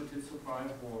limited supply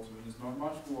of water, and there's not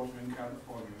much water in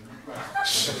California in the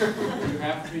ground. You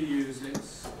have to use it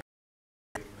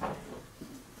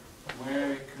where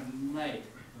it can make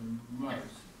the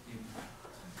most impact.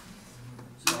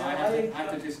 So I have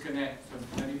to disconnect from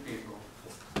many people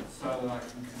so that I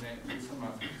can connect with some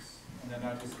others, and then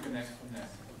I disconnect from them.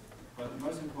 But the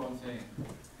most important thing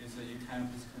is that you can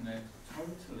disconnect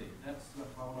totally. That's the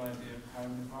whole idea of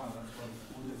Theravadan. That's what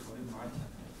Buddha called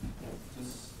enlightenment.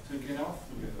 Just to get off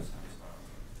the wheel of samsara.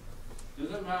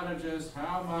 Doesn't matter just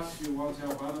how much you want to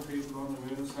help other people on the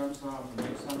wheel of samsara and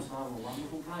make samsara a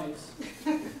wonderful place.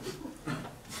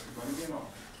 You've got to get off.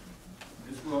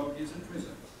 This world is a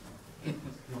prison.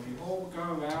 We all go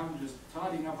around just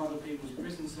tidying up other people's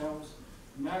prison cells,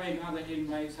 marrying other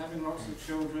inmates, having lots of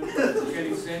children,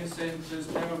 getting Zen centers,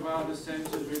 Theravadan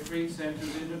centers, retreat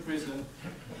centers into prison,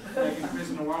 making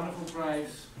prison a wonderful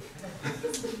place.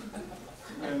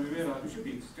 And we realise we should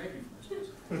be escaping from this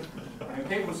prison. And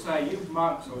people say, you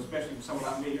monks, or especially someone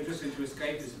like me, you're just into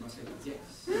escapism. I say,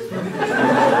 yes.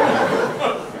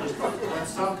 When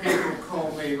some people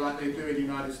call me, like they do in the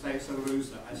United States, a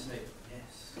loser, I say,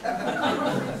 yes.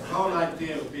 The whole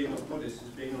idea of being a Buddhist is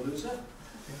being a loser.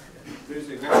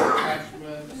 Losing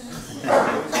attachments,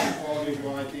 losing all of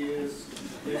your ideas.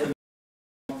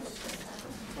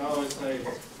 I always say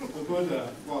the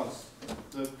Buddha was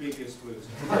the biggest loser.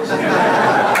 On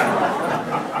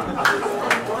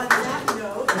that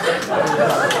note,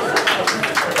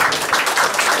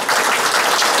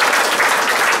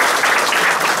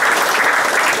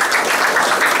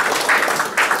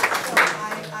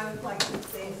 I would like to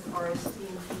thank our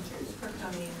esteemed teachers for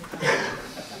coming to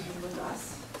be with us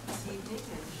this evening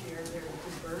and share their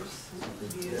diverse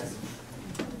views.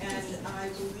 And I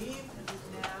believe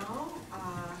now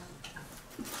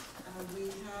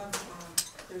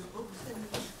there's books and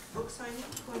book signing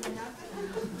going to happen?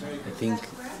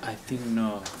 I think no.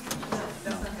 No, that's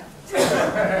not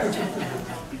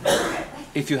happening.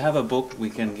 If you have a book, we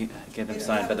can get them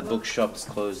signed, but the bookshop's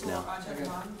closed now. Ajahn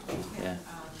Brahm, you can Yeah.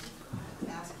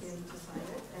 ask him to sign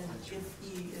it, and if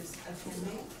he is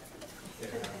attending,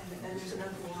 and there's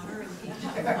enough water and heat.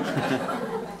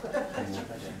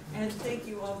 And thank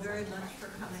you all very much for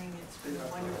coming. It's been a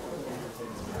wonderful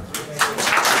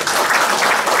day.